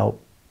needs your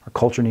help. Our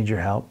culture needs your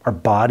help. Our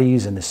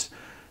bodies and this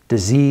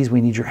disease,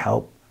 we need your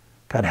help.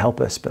 God, help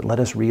us, but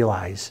let us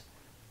realize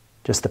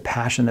just the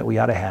passion that we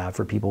ought to have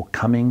for people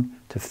coming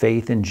to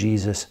faith in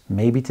Jesus.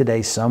 Maybe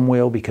today some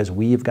will, because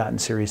we have gotten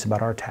serious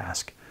about our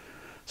task.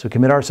 So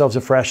commit ourselves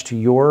afresh to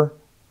your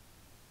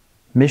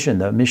mission,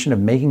 the mission of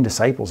making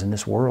disciples in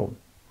this world.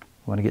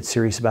 We want to get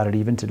serious about it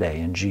even today.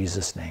 In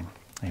Jesus' name,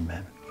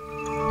 amen.